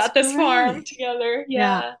 Canadians that's at this farm great. together.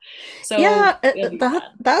 Yeah. Yeah. So Yeah, it'll be that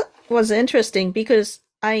fun. that was interesting because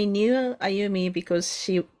I knew Ayumi because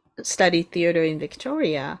she studied theater in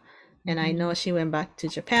Victoria, and I know Mhm. she went back to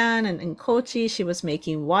Japan and in Kochi she was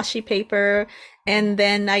making washi paper, and Yes.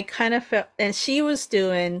 then I kind of felt, and she was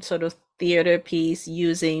doing sort of theater piece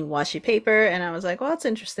using washi paper, and I was like, well, that's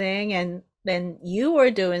interesting. And then you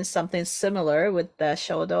were doing something similar with the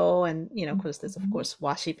shodo, and because there's of Mhm. course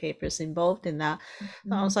washi papers involved in that.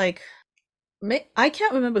 So I was Mhm. like, I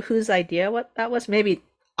can't remember whose idea what that was. Maybe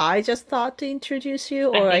I just thought to introduce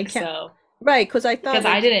you, I or I think can't. so. Right, because I thought Because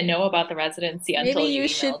I like didn't know about the residency maybe until you you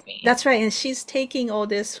should. emailed me. That's right. And she's taking all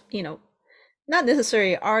this, not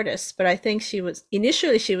necessarily artists, but I think she was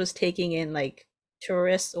taking in like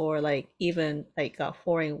tourists or like even like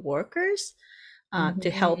foreign workers to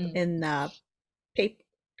help Mhm. in the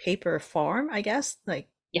paper farm, I guess. Like,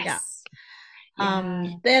 yeah. Yes. Yeah.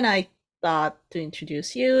 Then I thought to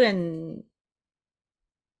introduce you, and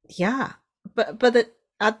yeah, but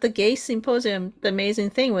at the gay symposium, the amazing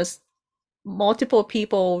thing was multiple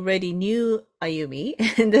people already knew Ayumi,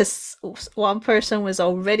 and this one person was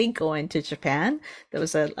already going to Japan. There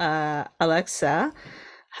was a Alexa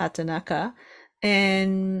Hatanaka,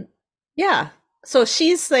 and yeah, so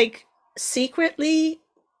she's like secretly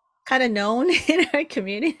kind of known in her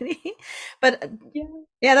community. But Yeah.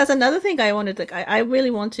 yeah, that's another thing I wanted to. I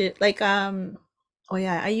really want to like Oh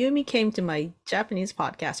yeah, Ayumi came to my Japanese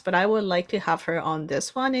podcast, but I would like to have her on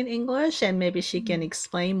this one in English, and maybe she can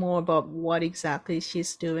explain more about what exactly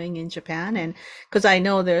she's doing in Japan. And because I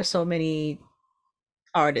know there are so many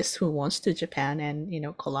artists who wants to Japan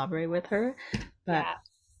and collaborate with her, but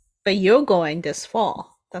Yeah. you're going this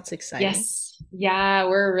fall. That's exciting. Yes. Yeah,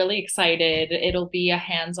 we're really excited. It'll be a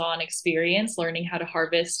hands-on experience learning how to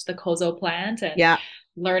harvest the kozo plant and Yeah,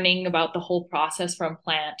 learning about the whole process from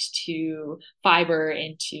plant to fiber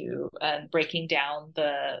into breaking down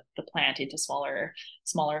the plant into smaller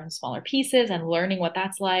and smaller pieces and learning what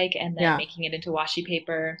that's like and then yeah. making it into washi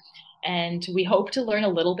paper. And we hope to learn a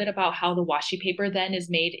little bit about how the washi paper then is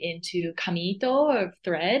made into kamito of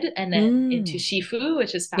thread and then into Mm, shifu,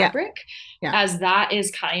 which is yeah, fabric, yeah. as that is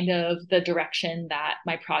kind of the direction that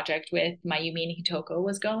my project with Mayumi and Hitoko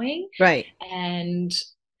was going. Right, And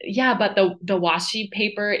yeah, but the washi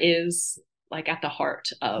paper is like at the heart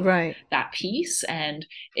of right. that piece, and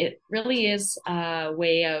it really is a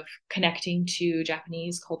way of connecting to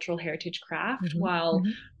Japanese cultural heritage craft Hmm, while hmm.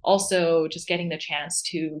 also just getting the chance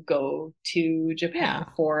to go to Japan Yeah.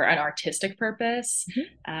 for an artistic purpose.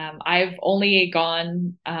 Hmm. I've only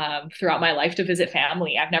gone throughout my life to visit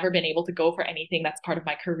family. I've never been able to go for anything that's part of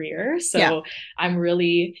my career. Yeah. So I'm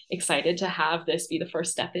really excited to have this be the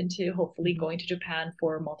first step into hopefully Hmm. going to Japan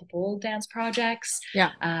for multiple dance projects.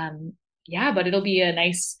 Yeah. Um, yeah, but it'll be a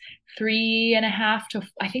nice 3.5 to,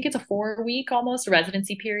 I think it's a 4 week almost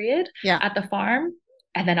residency period Yeah. at the farm.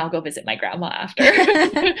 And then I'll go visit my grandma after.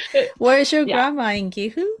 Where is your Yeah. grandma in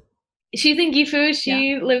Gifu? She's in Gifu. Yeah.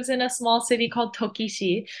 She lives in a small city called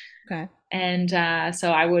Tokishi. Okay. And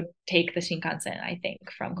so I would take the Shinkansen, I think,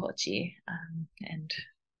 from Kochi and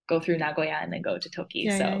go through Nagoya and then go to Toki.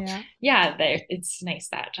 Yeah, yeah, So yeah. yeah, it's nice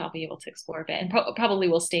that I'll be able to explore a bit, and probably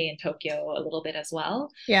will stay in Tokyo a little bit as well.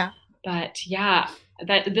 Yeah. But yeah,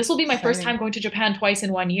 that this will be my first Exciting. time going to Japan twice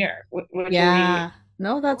in one year, which will be Yeah.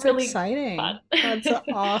 No, that's really exciting. fun. That's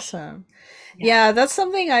awesome. Yeah. Yeah, that's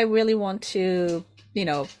something I really want to, you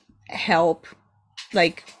know, help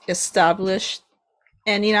like establish.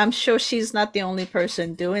 And I'm sure she's not the only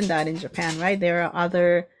person doing that in Japan, right? There are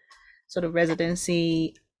other sort of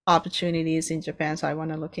residency opportunities in Japan, so I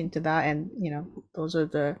want to look into that. And those are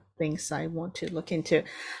the things I want to look into.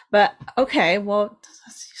 But okay, well,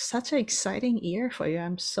 such an exciting year for you.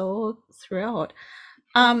 I'm so thrilled.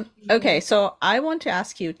 Thank Okay, you. so I want to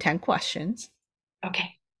ask you 10 questions,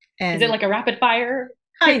 Okay. Is it and like a rapid fire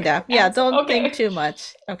kind quick of, yeah, answer? don't think Okay. too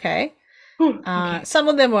much, okay? Whew, okay. Some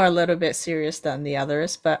of them are a little bit serious than the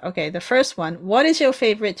others, but okay, the first one, what is your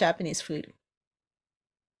favorite Japanese food?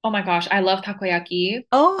 Oh my gosh, I love takoyaki.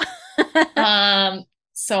 Oh, Um,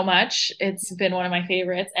 so much. It's been one of my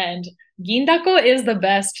favorites. And Gindako is the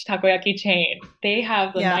best takoyaki chain. They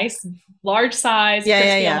have the yeah, nice, large size, yeah, yeah,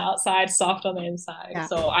 crispy on the yeah, outside, soft on the inside. yeah.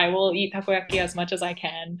 So I will eat takoyaki as much as I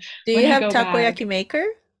can Do when you I have go back. takoyaki maker?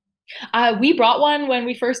 We brought one when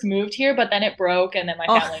we first moved here, but then it broke, and then my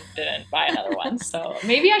Oh, family didn't buy another one. So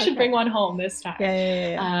maybe I should okay. bring one home this Yeah, time. yeah, yeah,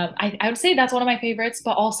 yeah. I would say that's one of my favorites,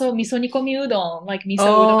 but also miso nikomi udon, like miso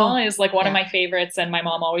Oh, udon, is like one of yeah, my favorites, and my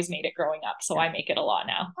mom always made it growing up, so yeah. I make it a lot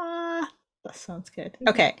now. That sounds good.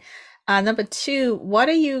 Okay. Number two, what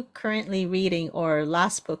are you currently reading or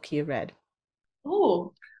last book you read?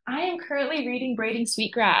 Oh, I am currently reading Braiding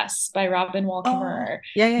Sweetgrass by Robin Wall Oh, Kimmerer.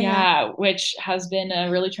 yeah, yeah, yeah. Yeah, which has been a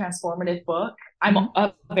really transformative book. I'm Hmm.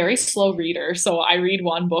 a very slow reader, so I read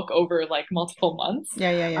one book over like multiple months.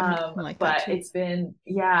 Yeah, yeah, yeah. I'm like that But too. it's been,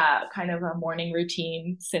 yeah, kind of a morning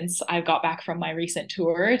routine since I got back from my recent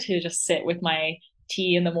tour to just sit with my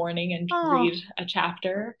tea in the morning and Oh, read a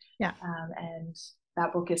chapter. yeah. And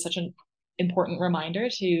that book is such an important reminder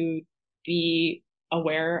to be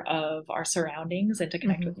aware of our surroundings and to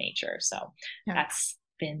connect Hmm. with nature. So Yeah. that's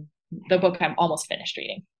been the book I'm almost finished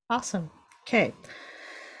reading. Awesome. Okay.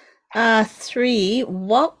 Three,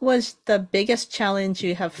 what was the biggest challenge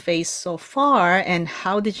you have faced so far and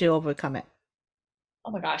how did you overcome it?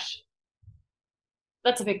 Oh my gosh,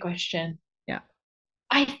 that's a big question. Yeah.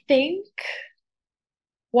 I think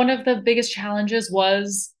one of the biggest challenges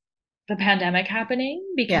was the pandemic happening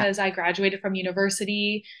Yeah. because I graduated from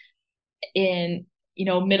university in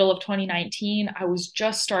middle of 2019. I was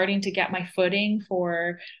just starting to get my footing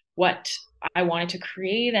for what I wanted to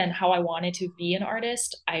create and how I wanted to be an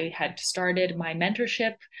artist. I had started my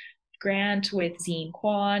mentorship grant with Zine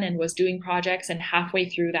Quan and was doing projects. And halfway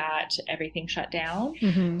through that, everything shut down.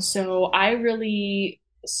 Mm-hmm. So I really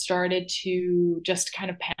started to just kind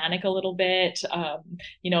of panic a little bit.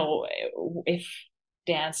 If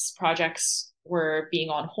dance projects were being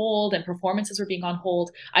on hold and performances were being on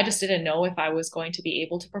hold, I just didn't know if I was going to be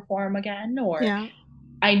able to perform again, or Yeah.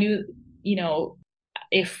 I knew,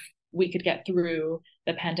 if we could get through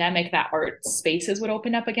the pandemic, that art spaces would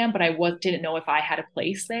open up again, but didn't know if I had a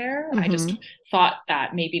place there. I just Mm-hmm. thought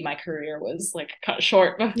that maybe my career was like cut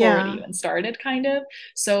short before it Yeah. even started, kind of.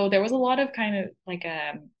 So there was a lot of kind of like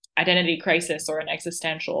a identity crisis or an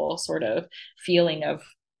existential sort of feeling of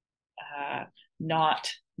not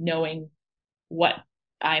knowing what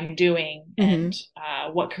I'm doing Mm-hmm. and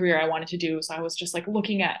what career I wanted to do. So I was just like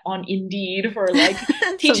looking at on Indeed for like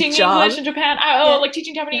Some teaching English job. in Japan. Yeah. Like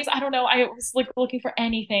teaching Yeah. Japanese. I don't know. I was like looking for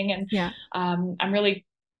anything, and Yeah. I'm really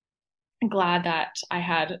glad that I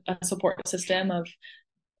had a support system of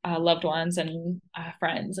loved ones and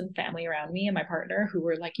friends and family around me and my partner who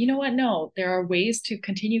were like, you know what? No, there are ways to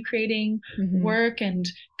continue creating Mm-hmm. work and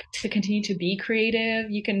to continue to be creative.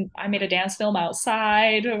 I made a dance film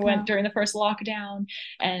outside, Yeah. went during the first lockdown,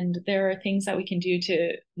 and there are things that we can do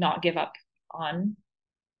to not give up on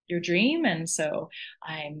your dream. And so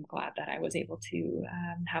I'm glad that I was able to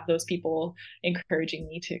have those people encouraging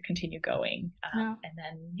me to continue going. Yeah. And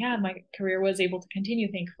then, yeah, my career was able to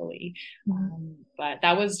continue, thankfully. Mm-hmm. But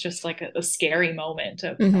that was just like a scary moment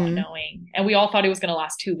of not Mm-hmm. knowing. And we all thought it was going to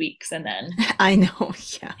last 2 weeks, and then I know.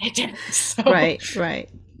 Yeah. it didn't. So, Right. Right.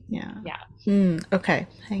 Yeah. yeah. Okay.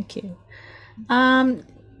 Thank you. Um,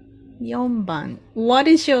 4番. What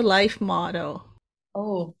is your life motto?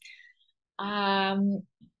 Oh, um,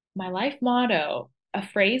 my life motto, a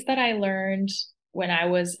phrase that I learned when I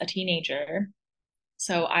was a teenager.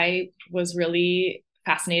 So I was really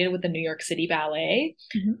fascinated with the New York City Ballet,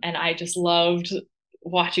 Mm-hmm. and I just loved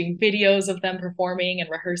watching videos of them performing and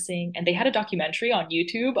rehearsing. And they had a documentary on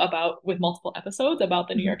YouTube with multiple episodes about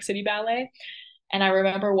the New Mm-hmm. York City Ballet. And I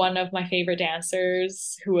remember one of my favorite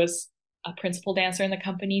dancers, who was a principal dancer in the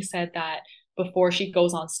company, said that before she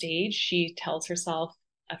goes on stage, she tells herself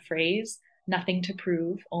a phrase: nothing to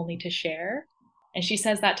prove, only to share. And she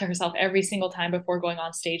says that to herself every single time before going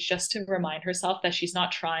on stage, just to remind herself that she's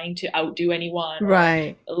not trying to outdo anyone or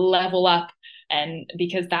Right. level up. And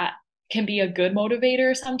because that can be a good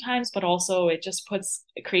motivator sometimes, but also it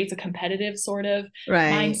creates a competitive sort of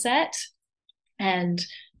Right. mindset. And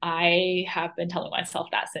I have been telling myself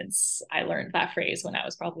that since I learned that phrase when I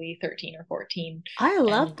was probably 13 or 14. I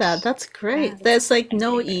love And that. That's yeah, great. that's There's like my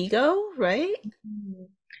no favorite. ego, right? Mhm.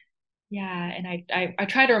 Yeah, and I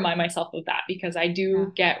try to remind myself of that because I Yeah.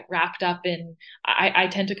 do get wrapped up in, I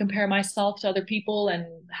tend to compare myself to other people and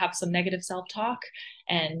have some negative self-talk.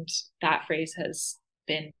 And that phrase has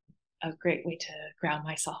been a great way to ground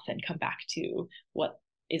myself and come back to what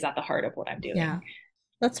is at the heart of what I'm Yeah. doing.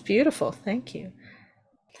 That's beautiful. Thank you.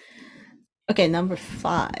 Okay, number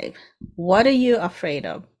 5. What are you afraid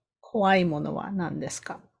of? 怖いものは何です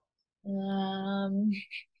か? Um,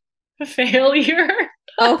 Failure.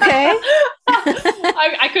 Okay.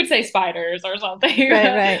 I could say spiders or something.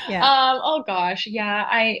 Right, right. Yeah. Oh gosh, yeah.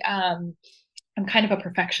 I'm kind of a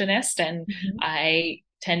perfectionist, and Mhm. I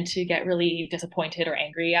tend to get really disappointed or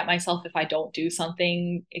angry at myself if I don't do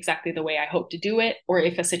something exactly the way I hope to do it, or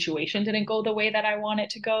if a situation didn't go the way that I want it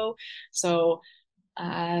to go. So,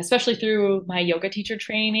 especially through my yoga teacher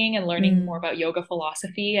training and learning more Mm. about yoga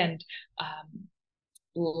philosophy and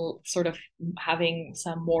sort of having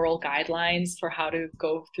some moral guidelines for how to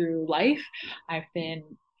go through life, I've been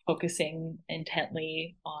focusing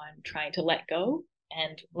intently on trying to let go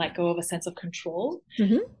and let go of a sense of control,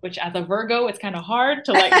 Mhm. which as a Virgo, it's kind of hard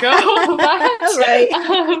to let go of that.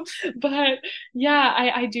 Right. But yeah,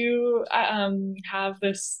 I do have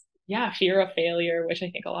this, yeah, fear of failure, which I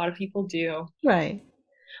think a lot of people do. Right.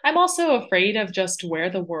 I'm also afraid of just where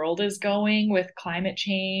the world is going with climate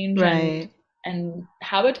change Right. and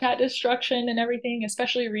habitat destruction and everything,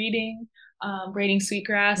 especially braiding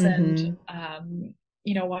sweetgrass and Mhm.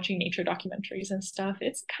 watching nature documentaries and stuff.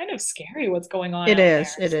 It's kind of scary what's going on It out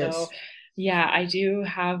is. there. It So is. yeah, I do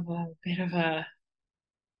have a bit of a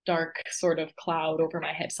dark sort of cloud over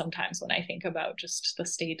my head sometimes when I think about just the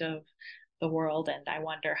state of the world, and I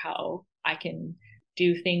wonder how I can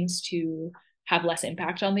do things to have less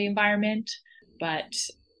impact on the environment. But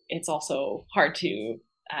it's also hard to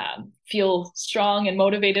feel strong and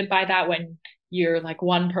motivated by that when you're like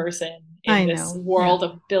one person in I this know. Yeah. world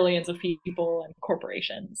of billions of people and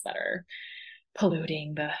corporations that are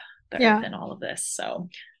polluting the earth Yeah. and all of this. So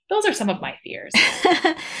those are some of my fears.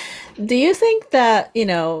 Do you think that,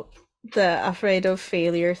 the afraid of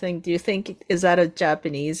failure thing, do you think is that a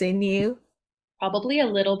Japanese in you? Probably a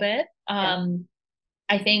little bit. Yeah.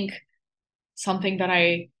 I think something that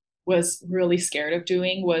I was really scared of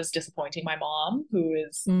doing was disappointing my mom, who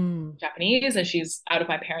is Mm. Japanese, and she's out of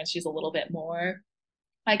my parents. She's a little bit more,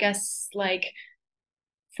 I guess, like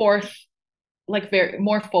forth, like very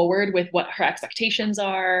more forward with what her expectations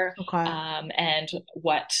are, Okay. and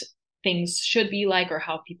what things should be like or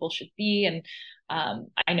how people should be. And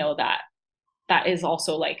I know that that is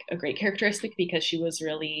also like a great characteristic because she was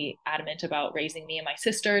really adamant about raising me and my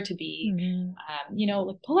sister to be, Hmm.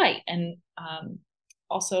 like polite and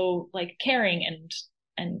also like caring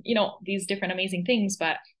and these different amazing things.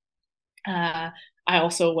 But uh, I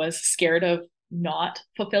also was scared of not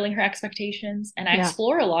fulfilling her expectations. And I Yeah.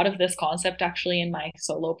 explore a lot of this concept actually in my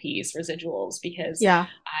solo piece, Residuals, because Yeah.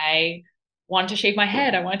 I wanted to shave my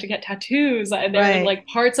head. I wanted to get tattoos. They're Right. like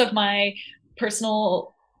parts of my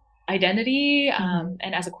personal identity, Hmm.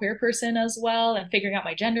 and as a queer person as well, and figuring out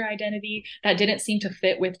my gender identity that didn't seem to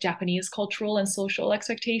fit with Japanese cultural and social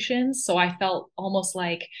expectations. So I felt almost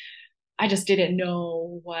like I just didn't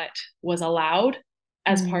know what was allowed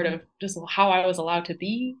as part Mm. of just how I was allowed to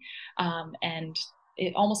be. And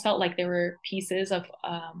it almost felt like there were pieces of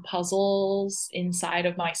puzzles inside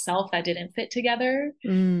of myself that didn't fit together,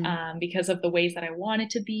 Mm. because of the ways that I wanted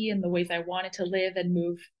to be and the ways I wanted to live and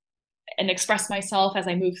move and express myself as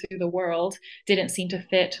I move through the world didn't seem to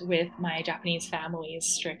fit with my Japanese family's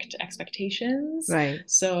strict expectations. Right.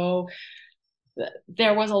 So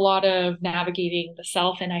there was a lot of navigating the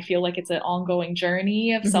self, and I feel like it's an ongoing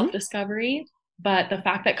journey of Hmm. self-discovery. But the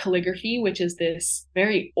fact that calligraphy, which is this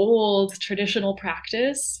very old traditional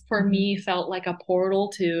practice, for Hmm. me felt like a portal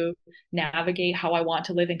to navigate how I want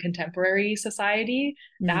to live in contemporary society.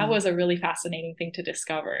 That Mm. was a really fascinating thing to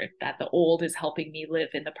discover, that the old is helping me live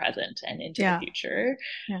in the present and into the Yeah. future.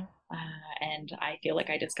 Yeah. And I feel like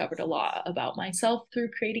I discovered a lot about myself through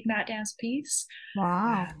creating that dance piece.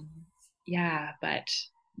 Wow. Um, yeah, but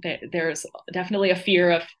there's definitely a fear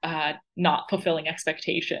of not fulfilling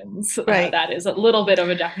expectations. Right. That is a little bit of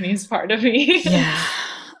a Japanese part of me. Yeah.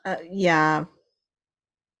 Yeah.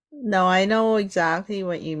 No, I know exactly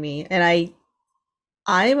what you mean. And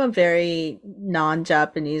I'm a very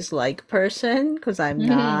non-Japanese like person because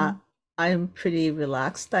Mhm. I'm pretty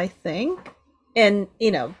relaxed, I think. And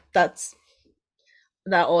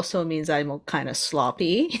that also means I'm kind of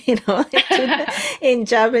sloppy, in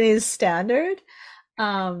Japanese standard.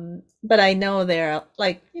 But I know there are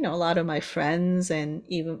like, a lot of my friends and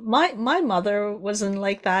even my mother wasn't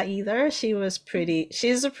like that either.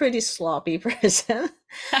 She's a pretty sloppy person.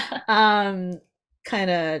 Um, kind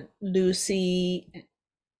of loosey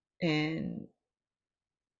and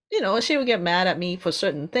she would get mad at me for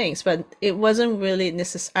certain things, but it wasn't really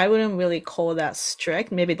I wouldn't really call that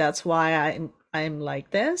strict. Maybe that's why I'm like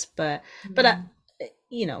this, but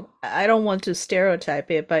Mm. I don't want to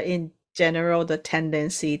stereotype it, but in general, the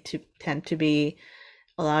tendency to tend to be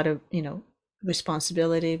a lot of,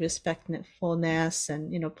 responsibility, respectfulness,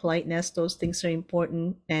 and, politeness. Those things are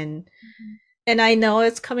important. And I know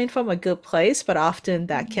it's coming from a good place, but often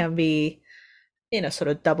that Mhm. can be, sort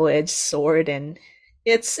of double-edged sword, and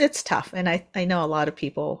it's tough. And I know a lot of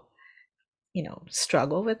people,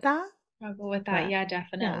 struggle with that. Struggle with that. But Yeah, yeah,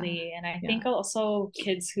 definitely. And I yeah. think also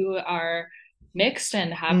kids who are mixed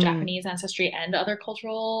and have Mm, Japanese ancestry and other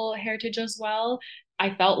cultural heritage as well,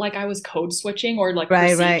 I felt like I was code switching or like right,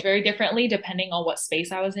 perceived right. very differently depending on what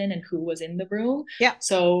space I was in and who was in the room. Yeah.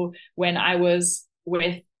 So when I was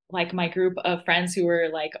with like my group of friends who were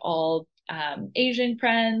like all Asian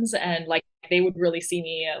friends, and like they would really see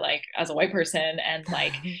me like as a white person, and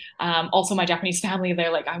like also my Japanese family,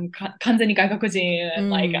 they're like, I'm kanzeni gaikokujin, and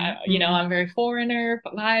like Mm, mm, I'm very foreigner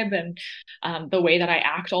vibe, and the way that I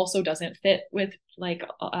act also doesn't fit with like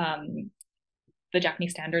the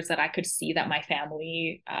Japanese standards that I could see that my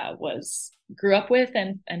family was grew up with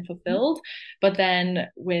and fulfilled. But then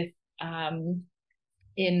with um,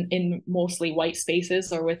 in mostly white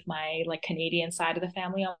spaces, or with my like Canadian side of the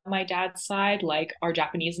family on my dad's side, like our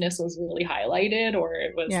Japaneseness was really highlighted, or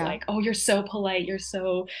it was yeah. like, oh, you're so polite, you're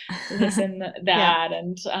so this and Yeah. that,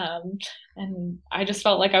 and I just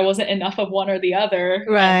felt like I wasn't enough of one or the other, and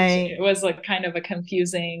Right. it was like kind of a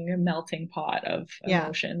confusing melting pot of Yeah.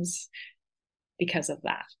 emotions because of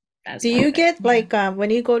that as Do part you of it. get Yeah. like when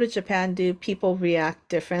you go to Japan, do people react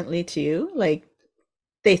differently to you? Like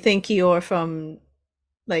they think you're from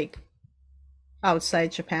like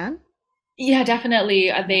outside Japan? Yeah, definitely.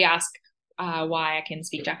 Yeah. They ask why I can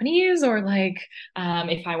speak Japanese, or like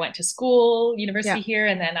if I went to school, Yeah. university here,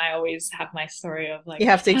 and then I always have my story of like, You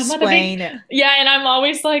have to mother big, explain it. yeah, and I'm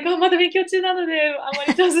always like, oh, mother big kyoto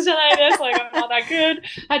nanode, like I'm not that good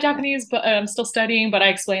at Japanese, but I'm still studying. But I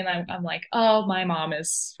explain that I'm like, oh, my mom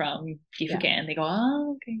is from Yeah. Gifuken, and they go,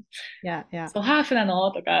 oh, okay, Yeah. Yeah. so half na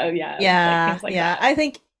no, yeah, like Yeah. things like Yeah. that. I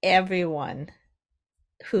think everyone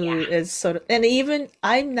Yeah. who is sort of, and even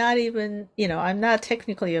I'm not even, I'm not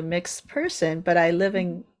technically a mixed person, but I live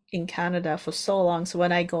in Canada for so long. So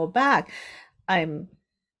when I go back, I'm,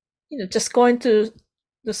 just going to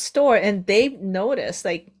the store and they notice,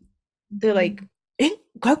 like, they're like, え、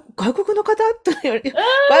外国の方って言われて、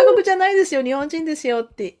外国じゃないですよ、日本人ですよ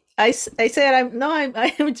って。I said, no, I'm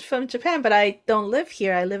from Japan, but I don't live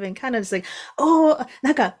here. I live in Canada. It's like, oh,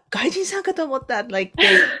 なんか外人さんかと思った。Like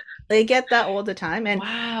they get that all the time. And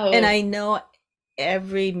Wow. I know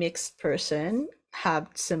every mixed person have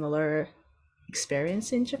similar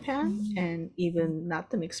experience in Japan, and even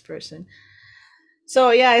not the mixed person.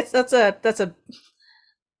 So yeah, that's a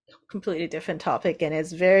completely different topic, and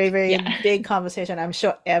it's very, very Yeah. big conversation. I'm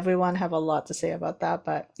sure everyone have a lot to say about that,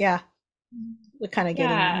 but yeah, we're kind of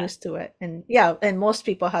getting Yeah. used to it. And yeah, and most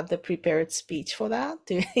people have the prepared speech for that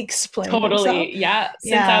to explain themselves. Totally. Yeah.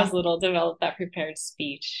 Since I Yeah. was little, developed that prepared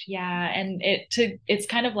speech. Yeah. And it's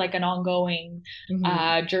kind of like an ongoing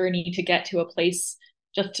Hmm. journey to get to a place,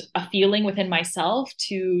 just a feeling within myself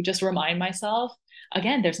to just remind myself,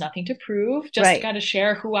 again, there's nothing to prove, just Right. got to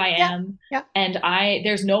share who I Yeah. am. Yeah. And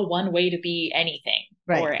there's no one way to be anything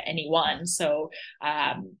Right. or anyone. So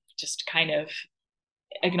just kind of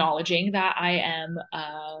acknowledging that I am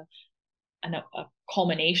a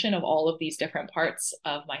culmination of all of these different parts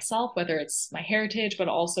of myself, whether it's my heritage, but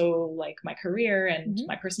also like my career and Hmm.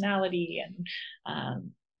 my personality and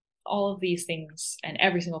all of these things. And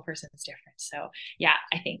every single person is different. So, yeah,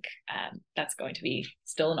 I think that's going to be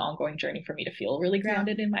still an ongoing journey for me to feel really Yeah.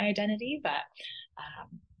 grounded in my identity. But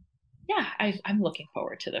yeah, I'm looking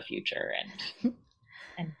forward to the future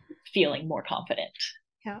and feeling more confident.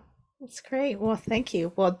 Yeah. That's great. Well, thank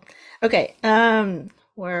you. Well, okay.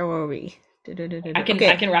 Where were we? I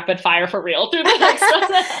Okay. can rapid fire for real through the next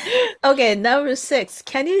one. Okay, number 6.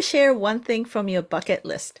 Can you share one thing from your bucket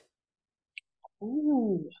list?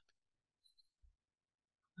 Ooh,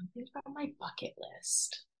 something from my bucket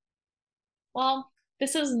list. Well,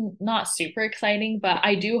 this is not super exciting, but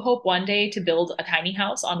I do hope one day to build a tiny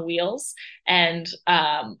house on wheels. And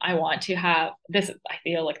I want to have this. I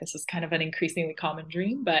feel like this is kind of an increasingly common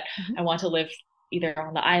dream, but I want to live either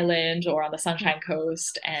on the island or on the Hmm. Sunshine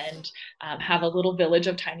Coast and have a little village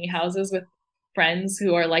of tiny houses with friends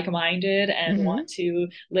who are like-minded and Hmm. want to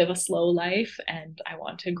live a slow life. And I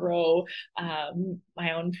want to grow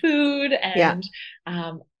my own food Yeah.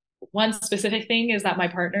 and one specific thing is that my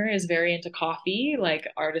partner is very into coffee, like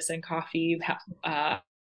artisan coffee,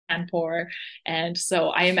 hand pour. And so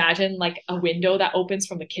I imagine like a window that opens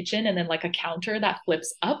from the kitchen and then like a counter that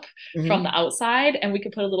flips up Hmm. from the outside. And we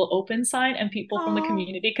could put a little open sign and people from the Oh,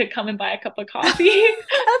 community could come and buy a cup of coffee.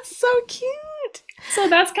 that's so cute. So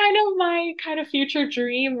that's kind of my kind of future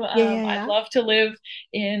dream. Yeah, yeah, I'd yeah. love to live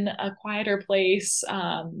in a quieter place,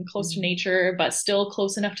 close to Mm-hmm. nature, but still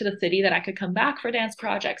close enough to the city that I could come back for dance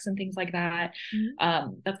projects and things like that.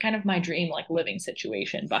 That's kind of my dream, like living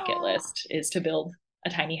situation bucket Oh, list is to build a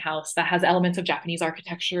tiny house that has elements of Japanese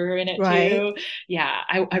architecture in it right. too. Yeah,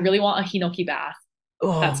 I really want a hinoki bath.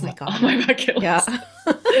 Oh That's my on God. my bucket Yeah. list.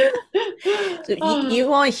 So Oh, you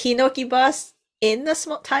want Hinoki bus in the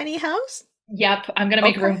small tiny house? yep, I'm gonna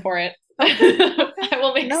make Okay. room for it. Okay. Okay. I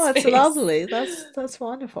will make No, it's space. lovely. That's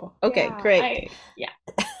wonderful. Okay, Yeah, great. yeah.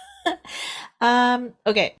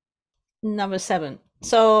 Okay, number 7.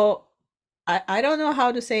 So I don't know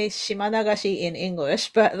how to say shimanagashi in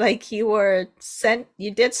English, but like you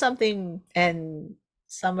did something and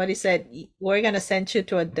somebody said we're gonna send you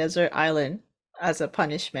to a desert island as a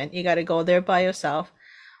punishment. You gotta go there by yourself.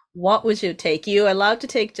 What would you take? You're allowed to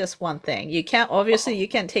take just one thing. You can't, obviously, Oh, you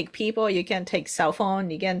can't take people, you can't take cell phone,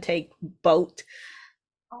 you can't take boat,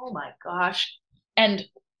 oh my gosh. And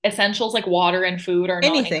essentials like water and food are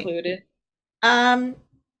not anything. included. Um,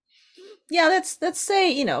 yeah, let's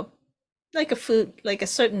say, like a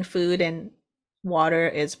certain food and water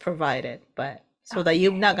is provided, but so that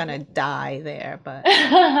you're not gonna Okay. die there, but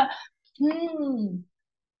Hmm.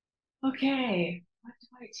 Okay. What do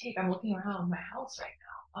I take? I'm looking around my house right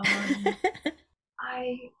now.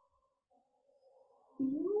 I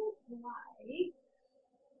feel like,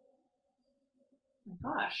 oh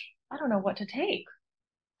my gosh, I don't know what to take.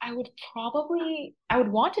 I would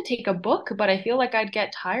want to take a book, but I feel like I'd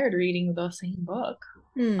get tired reading the same book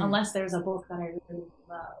hmm. unless there's a book that I really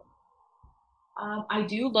love. I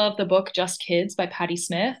do love the book Just Kids by Patti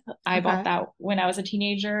Smith. I bought Okay. that when I was a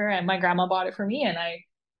teenager, and my grandma bought it for me, and I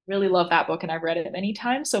really love that book, and I've read it many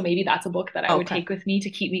times. So maybe that's a book that I would Okay. take with me to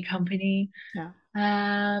keep me company. Yeah.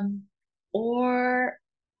 Um, or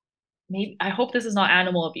maybe I hope this is not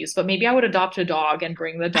animal abuse, but maybe I would adopt a dog and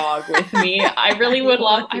bring the dog with me. I really You would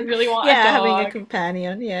love, would I do. really want a Yeah, having a dog.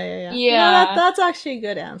 companion. Yeah, yeah, yeah. No, Yeah, that's actually a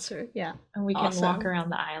good answer. Yeah. and we can walk Awesome. around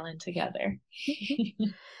the island together.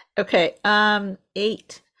 Okay.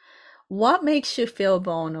 8. What makes you feel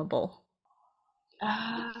vulnerable?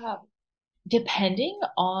 Uh, Depending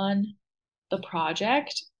on the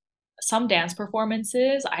project, some dance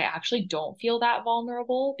performances, I actually don't feel that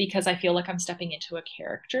vulnerable because I feel like I'm stepping into a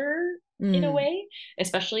character in a Mm, way,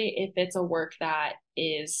 especially if it's a work that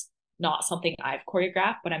is not something I've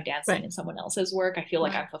choreographed, but I'm dancing right. in someone else's work. I feel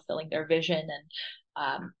like Right. I'm fulfilling their vision.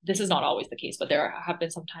 And this is not always the case, but there have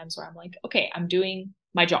been some times where I'm like, okay, I'm doing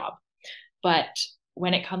my job. But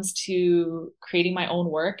when it comes to creating my own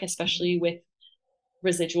work, especially with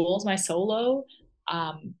residuals, my solo,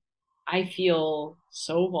 um, I feel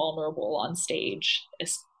so vulnerable on stage.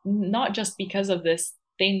 It's not just because of this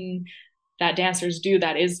thing that dancers do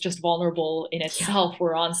that is just vulnerable in Yeah. itself.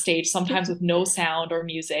 We're on stage sometimes with no sound or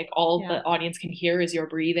music. All Yeah. the audience can hear is your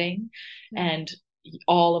breathing, Yeah. and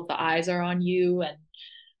all of the eyes are on you. And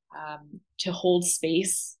to hold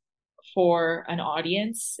space for an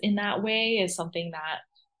audience in that way is something that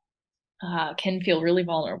can feel really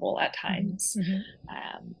vulnerable at Hmm. times. Hmm.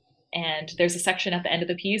 Um, and there's a section at the end of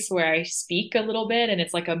the piece where I speak a little bit, and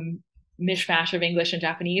it's like a mishmash of English and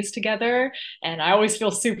Japanese together. And I always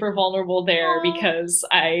feel super vulnerable there Oh. because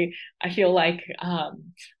I feel like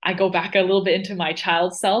I go back a little bit into my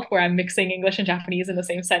child self where I'm mixing English and Japanese in the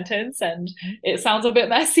same sentence, and it sounds a bit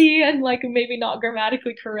messy and like maybe not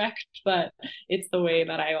grammatically correct, but it's the way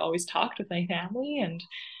that I always talked with my family. And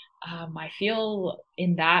I feel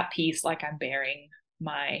in that piece like I'm bearing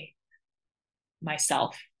my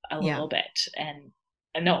myself a Yeah. little bit, and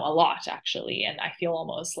no, a lot actually, and I feel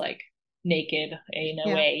almost like naked in a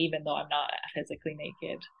Yeah. way, even though I'm not physically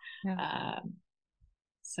naked. Yeah. Um,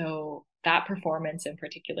 so that performance in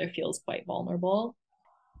particular feels quite vulnerable.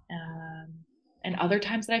 Um, and other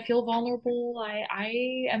times that I feel vulnerable,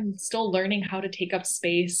 I am still learning how to take up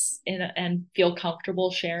space and feel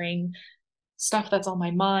comfortable sharing stuff that's on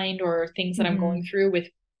my mind or things that I'm going Hmm. through with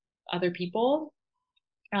other people.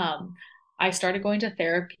 Um, I started going to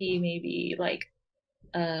therapy maybe like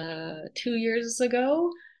 2 years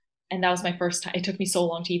ago. And that was my first time. It took me so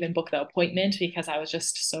long to even book the appointment because I was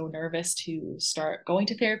just so nervous to start going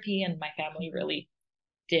to therapy. And my family really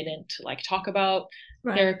didn't like talk about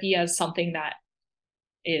Right. therapy as something that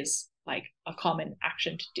is like a common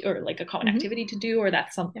action to do or like a common Hmm. activity to do, or that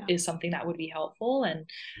Yeah. is something that would be helpful. And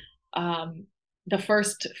um, the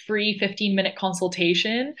first free 15-minute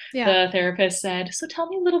consultation, Yeah. the therapist said, "So tell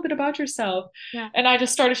me a little bit about yourself." Yeah. And I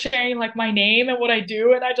just started sharing like my name and what I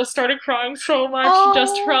do. And I just started crying so much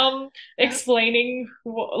just Oh. from Yeah. explaining,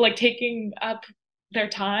 like taking up their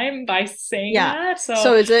time by saying Yeah. that. So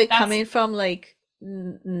So is it that's, coming from like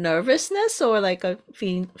nervousness or like a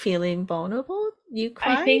feeling vulnerable? You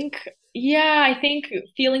I cried? think, yeah, I think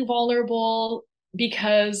feeling vulnerable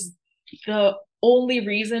because the only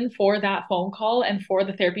reason for that phone call and for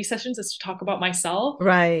the therapy sessions is to talk about myself.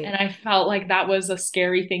 Right. And I felt like that was a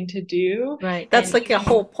scary thing to do. Right. And That's like a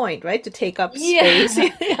whole even, point, right? To take up space. yeah,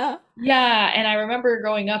 Yeah. yeah. And I remember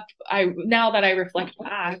growing up, now that I reflect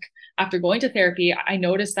back after going to therapy, I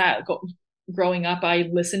noticed that growing up, I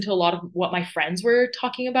listened to a lot of what my friends were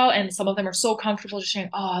talking about, and some of them are so comfortable just saying,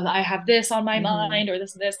 "Oh, I have this on my Hmm. mind," or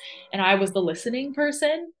this and this, and I was the listening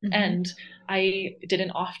person, Hmm. and I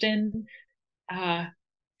didn't often uh,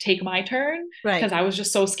 take my turn because Right. I was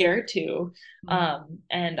just so scared to, Mm.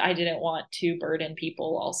 and I didn't want to burden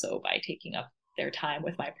people also by taking up their time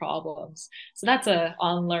with my problems. So that's a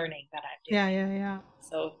unlearning that I'm Yeah, doing. yeah, yeah.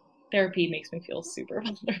 So therapy makes me feel super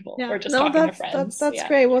vulnerable, Yeah. or just No, talking to that's friends. that's Yeah.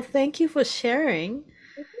 great. Well, thank you for sharing.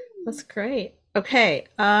 That's great. Okay.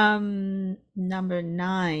 Number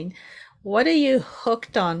 9. What are you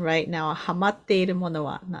hooked on right now? ハマっているもの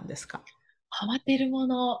は何ですか？ハマっているも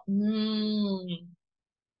の。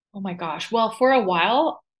Oh my gosh. Well, for a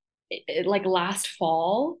while, like last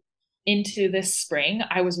fall into this spring,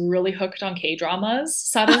 I was really hooked on K-dramas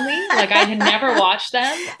suddenly. Like I had never watched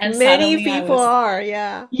them, and Many suddenly I people was, are,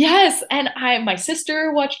 yeah. yes. And my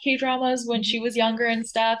sister watched K-dramas when Mhm. she was younger and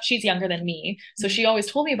stuff. She's younger than me, so Mhm. she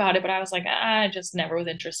always told me about it, but I was like, I just never was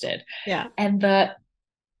interested. Yeah. And the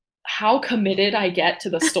how committed I get to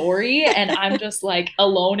the story. And I'm just like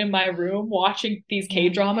alone in my room watching these K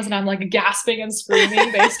dramas and I'm like gasping and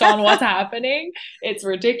screaming based on what's happening. It's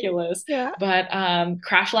ridiculous. Yeah. But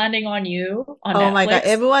Crash Landing on You on Oh my God. Netflix.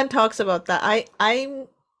 Everyone talks about that.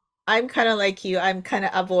 I'm kind of like you. I'm kind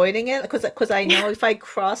of avoiding it because I know if I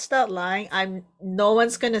cross that line, I'm no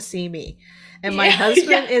one's gonna see me. And my Yeah,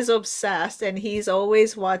 husband yeah. is obsessed, and he's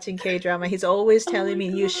always watching K-drama. He's always Oh telling my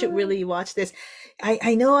me you should God. really watch this.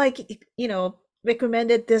 I know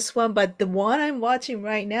recommended this one, but the one I'm watching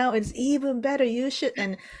right now is even better. You should.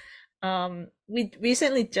 And we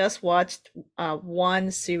recently just watched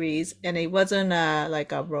one series, and it wasn't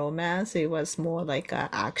like a romance. It was more like a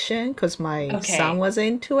action because my son Okay. was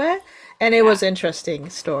into it, and it Yeah. was interesting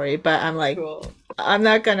story. But I'm like, Cool. I'm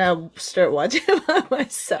not gonna start watching it by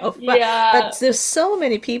myself. But Yeah. there's so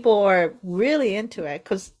many people who are really into it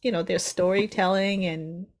because there's storytelling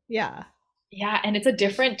and yeah. Yeah, and it's a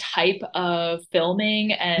different type of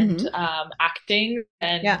filming and Hmm. acting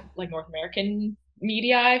Yeah. than like North American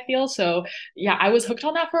media, I feel. So yeah, I was hooked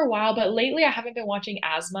on that for a while, but lately I haven't been watching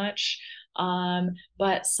as much.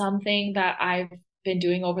 But something that I've been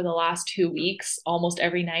doing over the last 2 weeks, almost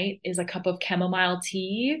every night, is a cup of chamomile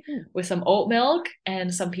tea Hmm. with some oat milk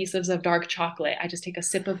and some pieces of dark chocolate. I just take a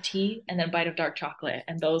sip of tea and then a bite of dark chocolate,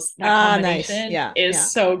 and that Ah, nice. combination Yeah, is yeah.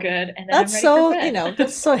 so good. And then I'm That's ready for so, bed.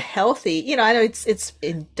 that's so healthy. I know it's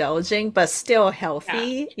indulging, but still Yeah.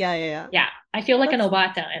 healthy. Yeah, yeah, yeah. Yeah, I feel like an That's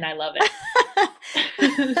obata and I love it.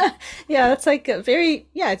 yeah, that's like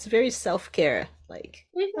it's very self-care. Like,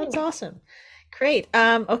 that's Mhm. awesome. Great.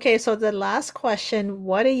 Okay, so the last question,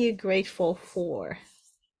 what are you grateful for?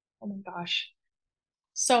 Oh my gosh,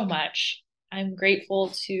 so much. I'm grateful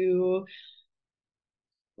to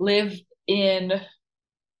live in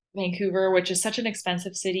Vancouver, which is such an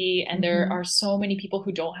expensive city, and there Hmm. are so many people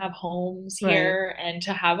who don't have homes Right. here. And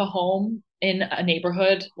to have a home in a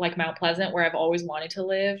neighborhood like Mount Pleasant, where I've always wanted to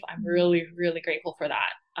live, I'm Mhm. really, really grateful for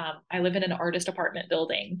that. I live in an artist apartment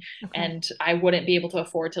building, Okay. and I wouldn't be able to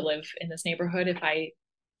afford to live in this neighborhood if I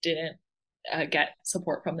didn't get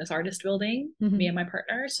support from this artist building, me Hmm. and my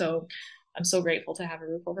partner. So I'm so grateful to have a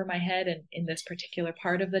roof over my head and in this particular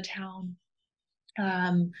part of the town.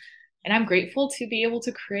 Um, and I'm grateful to be able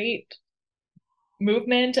to create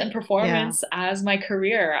movement and Yeah. performance as my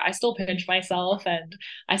career. I still pinch myself and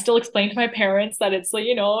I still explain to my parents that it's like,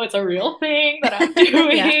 it's a real thing that I'm Yeah.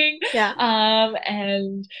 doing. Yeah.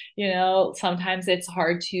 And, sometimes it's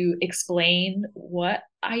hard to explain what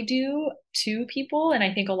I do to people. And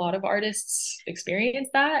I think a lot of artists experience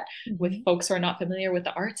that with Hmm. folks who are not familiar with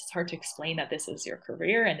the arts. It's hard to explain that this is your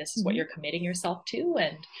career and this is what Hmm. you're committing yourself to.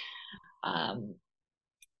 And um,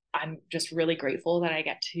 I'm just really grateful that I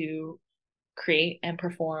get to create and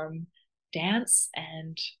perform dance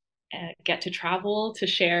and get to travel to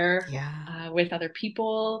share Yeah. with other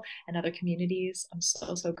people and other communities. I'm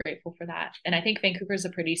so, so grateful for that. And I think Vancouver is a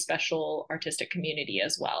pretty special artistic community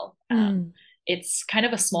as well. Mm. It's kind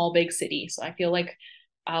of a small, big city. So I feel like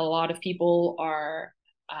a lot of people are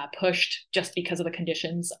pushed just because of the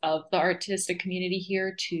conditions of the artistic community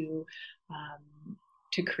here to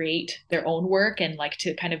create their own work and like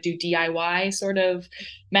to kind of do DIY sort of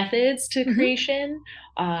methods to Hmm. creation.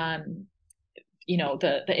 Um,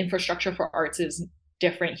 the infrastructure for arts is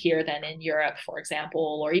different here than in Europe, for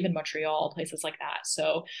example, or even Montreal, places like that.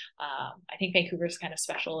 So I think Vancouver is kind of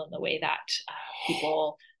special in the way that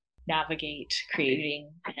people navigate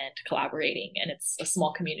creating and collaborating, and it's a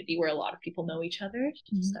small community where a lot of people know each other.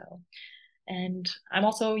 Hmm. So, and I'm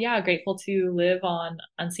also, yeah, grateful to live on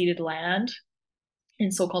unceded land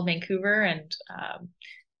in so-called Vancouver, and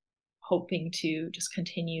hoping to just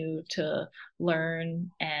continue to learn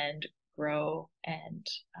and grow and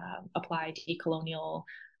apply decolonial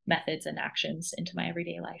methods and actions into my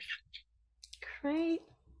everyday life. Great.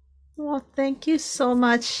 Well, thank you so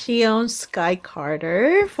much, Shion Skye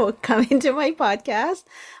Carter, for coming to my podcast.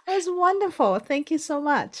 It was wonderful. Thank you so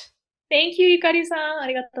much. Thank you, Yukari-san. あ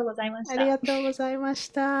りがとうございました。ありがとうございまし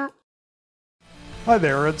た。Hi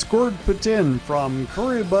there, it's Gord Patin from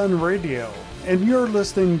Kuribun Radio, and you're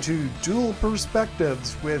listening to Dual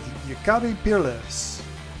Perspectives with Yukari Peerless.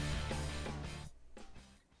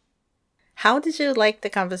 How did you like the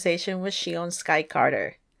conversation with Shion Skye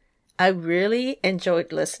Carter? I really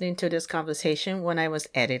enjoyed listening to this conversation when I was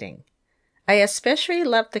editing. I especially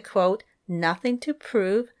loved the quote, "Nothing to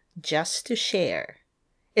prove, just to share."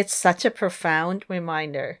 It's such a profound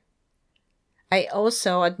reminder. I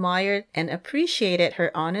also admired and appreciated her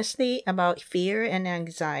honesty about fear and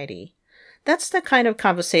anxiety. That's the kind of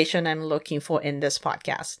conversation I'm looking for in this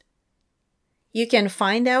podcast. You can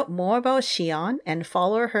find out more about Shion and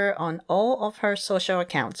follow her on all of her social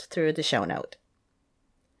accounts through the show note.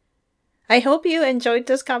 I hope you enjoyed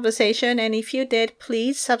this conversation, and if you did,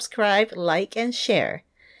 please subscribe, like, and share.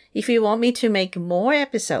 If you want me to make more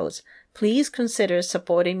episodes, please consider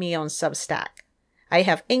supporting me on Substack. I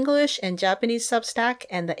have English and Japanese Substack,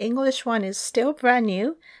 and the English one is still brand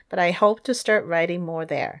new, but I hope to start writing more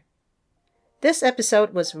there. This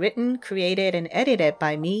episode was written, created, and edited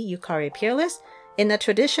by me, Yukari Peerless, in the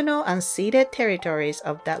traditional unceded territories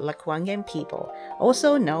of the Lekwungen people,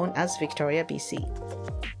 also known as Victoria, BC.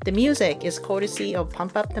 The music is courtesy of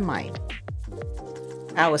Pump Up the Mind.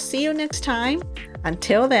 I will see you next time.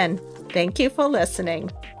 Until then, thank you for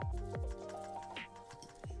listening.